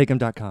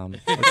 NateLakeham.com.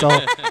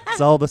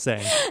 It's all the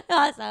same.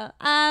 Awesome.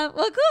 Well,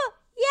 cool.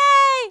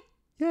 Yay!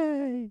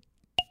 Yay!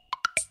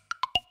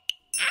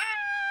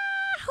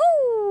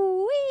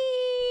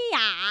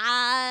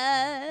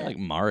 You're like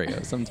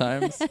Mario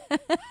sometimes.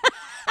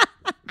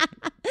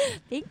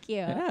 Thank you.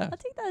 Yeah. I'll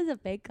take that as a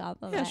big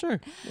compliment. Yeah, sure.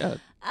 Yeah.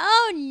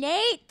 Oh,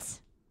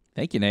 Nate.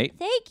 Thank you, Nate.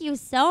 Thank you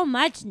so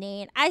much,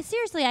 Nate. I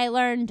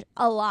learned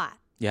a lot.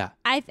 Yeah.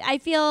 I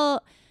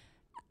feel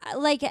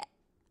like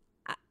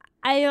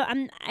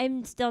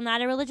I'm still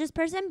not a religious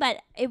person, but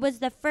it was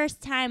the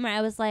first time where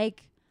I was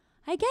like,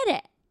 I get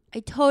it. I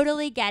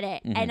totally get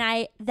it.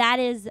 And that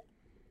is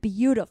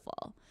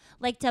beautiful.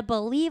 Like, to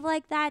believe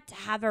like that, to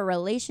have a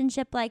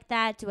relationship like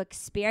that, to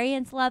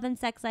experience love and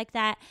sex like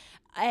that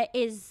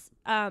is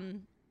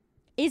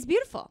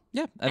beautiful.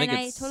 Yeah.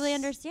 I totally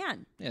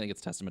understand. Yeah, I think it's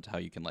a testament to how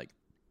you can, like,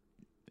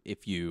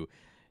 if you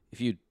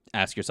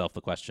ask yourself the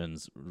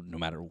questions, no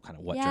matter kind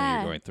of what journey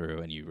you're going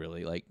through, and you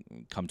really like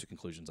come to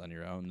conclusions on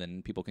your own,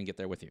 then people can get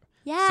there with you.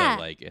 Yeah.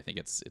 So like, I think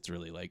it's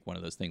really like one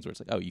of those things where it's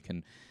like, oh, you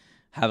can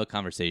have a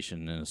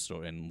conversation and a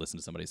story and listen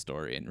to somebody's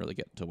story and really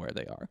get to where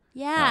they are.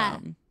 Yeah.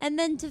 And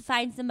then to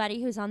find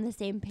somebody who's on the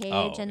same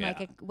page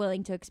like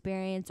willing to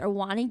experience or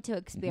wanting to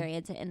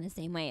experience it in the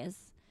same way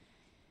is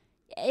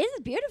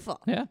beautiful.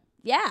 Yeah.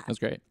 Yeah. That's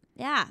great.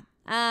 Yeah.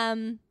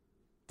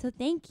 So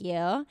thank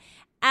you.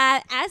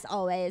 As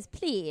always,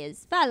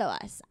 please follow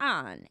us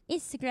on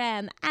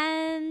Instagram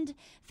and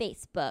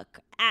Facebook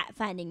at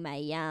Finding My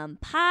Yum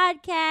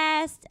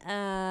Podcast.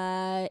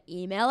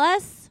 Email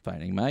us.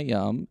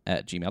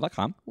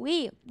 findingmyyum@gmail.com.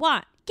 We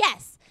want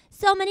guests.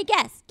 So many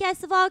guests.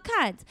 Guests of all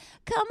kinds.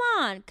 Come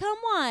on. Come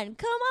one.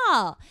 Come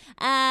all.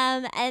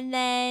 And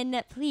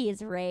then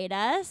please rate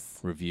us.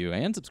 Review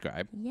and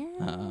subscribe. Yes.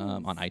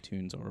 On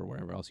iTunes or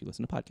wherever else you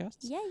listen to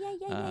podcasts.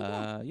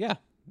 Yeah.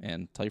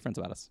 And tell your friends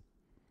about us.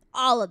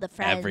 All of the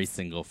friends. Every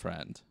single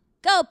friend.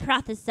 Go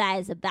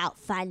prophesize about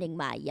Finding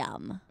My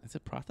Yum. Is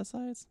it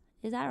prophesize?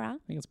 Is that wrong?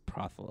 I think it's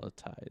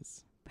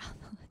proselytize.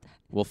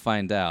 We'll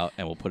find out,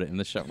 and we'll put it in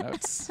the show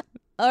notes.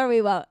 Or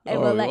we won't. And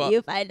we'll let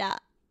you find out.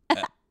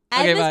 Okay,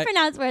 I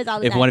mispronounce words all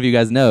the time. If one of you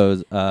guys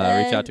knows, reach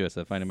out to us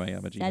at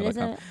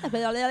findingmyyum@gmail.com.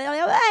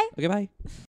 Bye. Okay, bye.